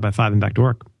supporting 5x5 and Back to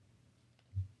Work.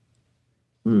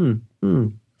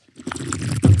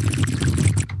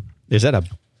 Is that a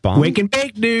bomb? Wake and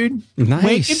bake, dude. Nice.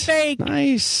 Wake and bake.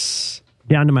 Nice.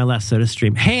 Down to my left soda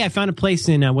stream. Hey, I found a place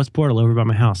in West Portal over by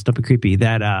my house, Dump and Creepy,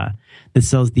 that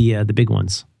sells the big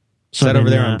ones. So is that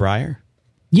over there on Briar?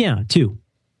 Yeah, 2.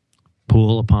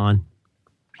 Pool, a pond.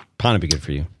 Pond would be good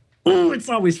for you. Ooh, it's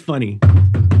always funny.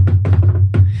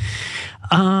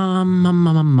 I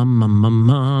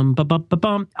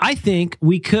think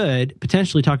we could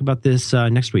potentially talk about this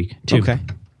next week, too. Okay.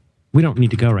 We don't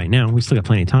need to go right now. We still got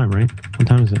plenty of time, right? What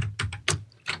time is it?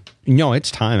 No,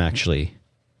 it's time, actually.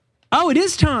 Oh, it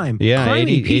is time. Yeah,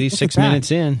 86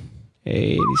 minutes in.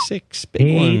 86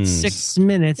 big ones. 86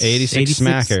 minutes. 86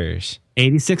 smackers.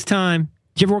 86 time.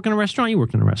 Did you ever work in a restaurant? You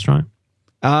worked in a restaurant.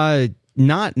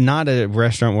 Not a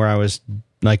restaurant where I was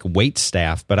like wait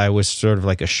staff, but I was sort of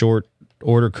like a short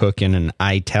order cook in an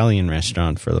Italian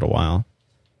restaurant for a little while.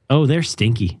 Oh, they're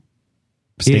stinky.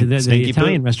 Stinky the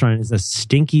Italian restaurant is a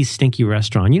stinky, stinky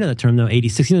restaurant. You know that term, though,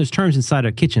 86. You know, there's terms inside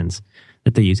of kitchens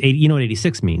that they use. You know what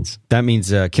 86 means? That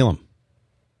means kill them.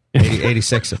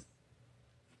 86.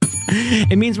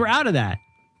 It means we're out of that.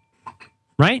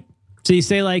 Right? So you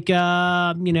say like,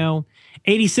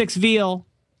 86 veal.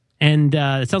 And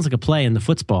it sounds like a play in the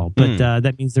football, but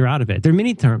that means they're out of it. There are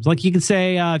many terms. Like you could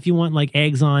say, if you want like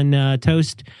eggs on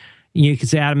toast, you could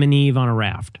say Adam and Eve on a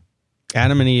raft.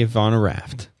 Adam and Eve on a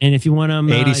raft. And if you want them...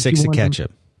 86 of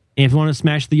ketchup. If you want to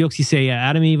smash the yolks, you say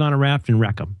Adam and Eve on a raft and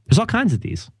wreck them. There's all kinds of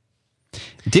these.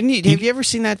 Have you ever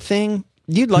seen that thing?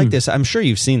 You'd like this. I'm sure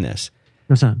you've seen this.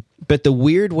 What's that? But the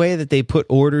weird way that they put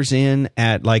orders in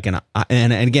at like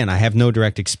and again, I have no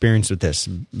direct experience with this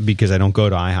because I don't go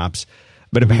to IHOPs.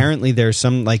 But apparently there's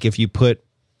some, like if you put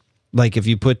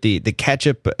the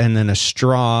ketchup and then a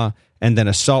straw and then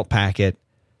a salt packet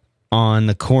on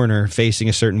the corner facing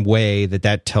a certain way,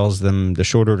 that tells them, the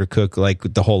short order cook, like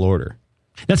the whole order.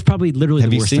 That's probably literally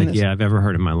the worst idea I've ever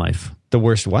heard in my life. The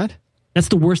worst what? That's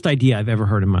the worst idea I've ever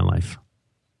heard in my life.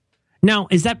 Now,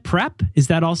 is that prep? Is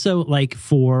that also like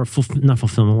for, not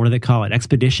fulfillment, what do they call it?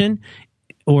 Expedition?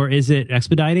 Or is it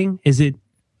expediting?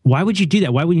 Why would you do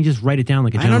that? Why wouldn't you just write it down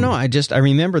like a gentleman? I don't know. I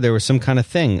remember there was some kind of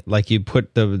thing, like you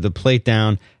put the plate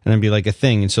down and then be like a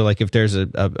thing. And so like if there's a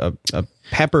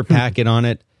pepper packet on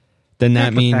it, then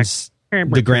that means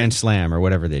the Grand Slam or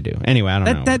whatever they do. Anyway, I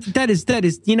don't know. That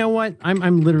is, you know what?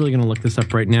 I'm literally going to look this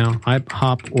up right now.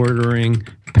 IHOP ordering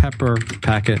pepper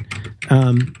packet.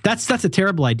 That's a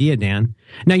terrible idea, Dan.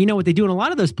 Now, you know what they do in a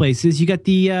lot of those places? You got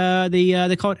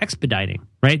they call it expediting,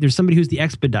 right? There's somebody who's the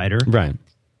expediter. Right.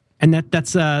 And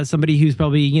that's somebody who's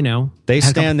probably, they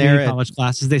stand there at college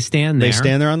classes. They stand there. They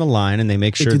stand there on the line and they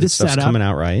make sure that stuff's coming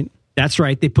out right. That's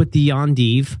right. They put the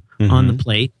endive on the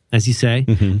plate, as you say.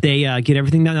 Mm-hmm. They get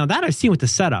everything done. Now that I've seen with the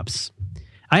setups.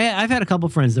 I've had a couple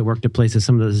friends that worked at places,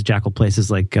 some of those jackal places,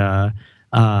 like I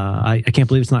can't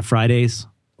believe it's not Fridays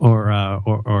or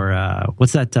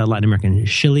what's that Latin American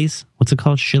Chili's? What's it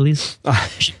called? Chili's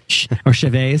or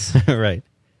Chavez? Right.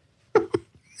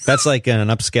 That's like an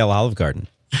upscale Olive Garden.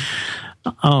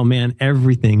 Oh man,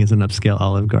 everything is an upscale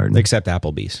Olive Garden except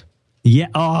Applebee's. Yeah.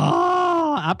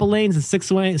 Oh, Apple lanes and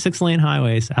six lane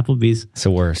highways. Applebee's. It's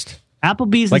the worst.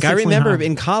 Applebee's. Like I remember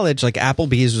in college, like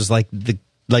Applebee's was like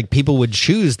people would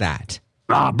choose that.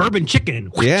 Bourbon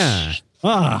chicken. Yeah.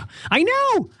 I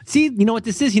know. See, you know what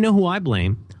this is? You know who I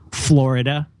blame?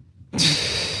 Florida.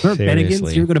 Remember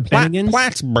Bennigan's? You ever go to Bennigan's?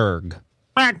 Plattsburgh.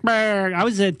 I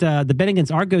was at the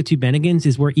Bennigan's. Our go-to Bennigan's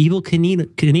is where Evel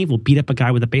Knievel beat up a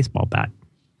guy with a baseball bat.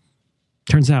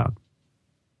 Turns out.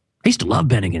 I used to love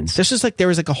Bennigan's. This is like, there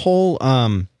was like a whole...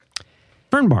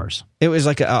 Fern bars. It was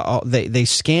like they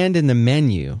scanned in the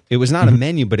menu. It was not a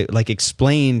menu, but it like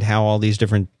explained how all these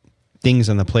different things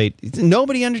on the plate.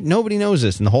 Nobody knows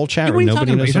this in the whole chat room.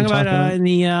 Nobody knows what I'm talking about.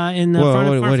 In the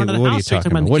front of the house. What are you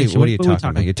talking about? What are you talking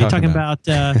about? You're talking about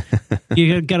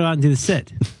you got to go out and do the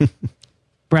sit.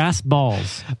 Brass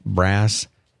balls. Brass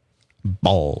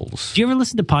balls. Do you ever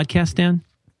listen to podcasts, Dan?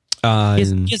 He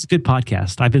has a good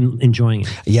podcast. I've been enjoying it.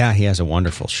 Yeah, he has a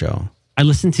wonderful show. I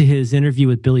listened to his interview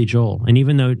with Billy Joel, and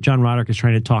even though John Roderick is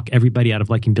trying to talk everybody out of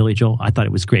liking Billy Joel, I thought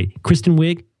it was great. Kristen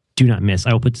Wiig, do not miss.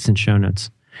 I will put this in show notes.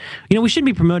 You know, we shouldn't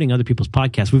be promoting other people's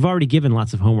podcasts. We've already given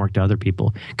lots of homework to other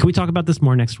people. Can we talk about this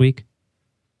more next week?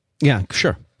 Yeah,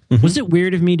 sure. Mm-hmm. Was it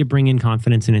weird of me to bring in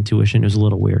confidence and intuition? It was a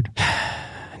little weird.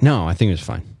 No, I think it was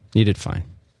fine. You did fine.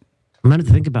 I'm going to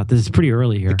think about this. It's pretty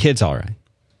early here. The kid's all right.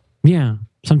 Yeah,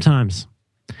 sometimes.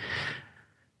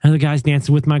 Other guys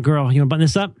dancing with my girl. You want to button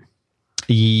this up?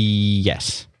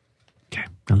 Yes. Okay,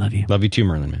 I love you. Love you too,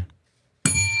 Merlin, man.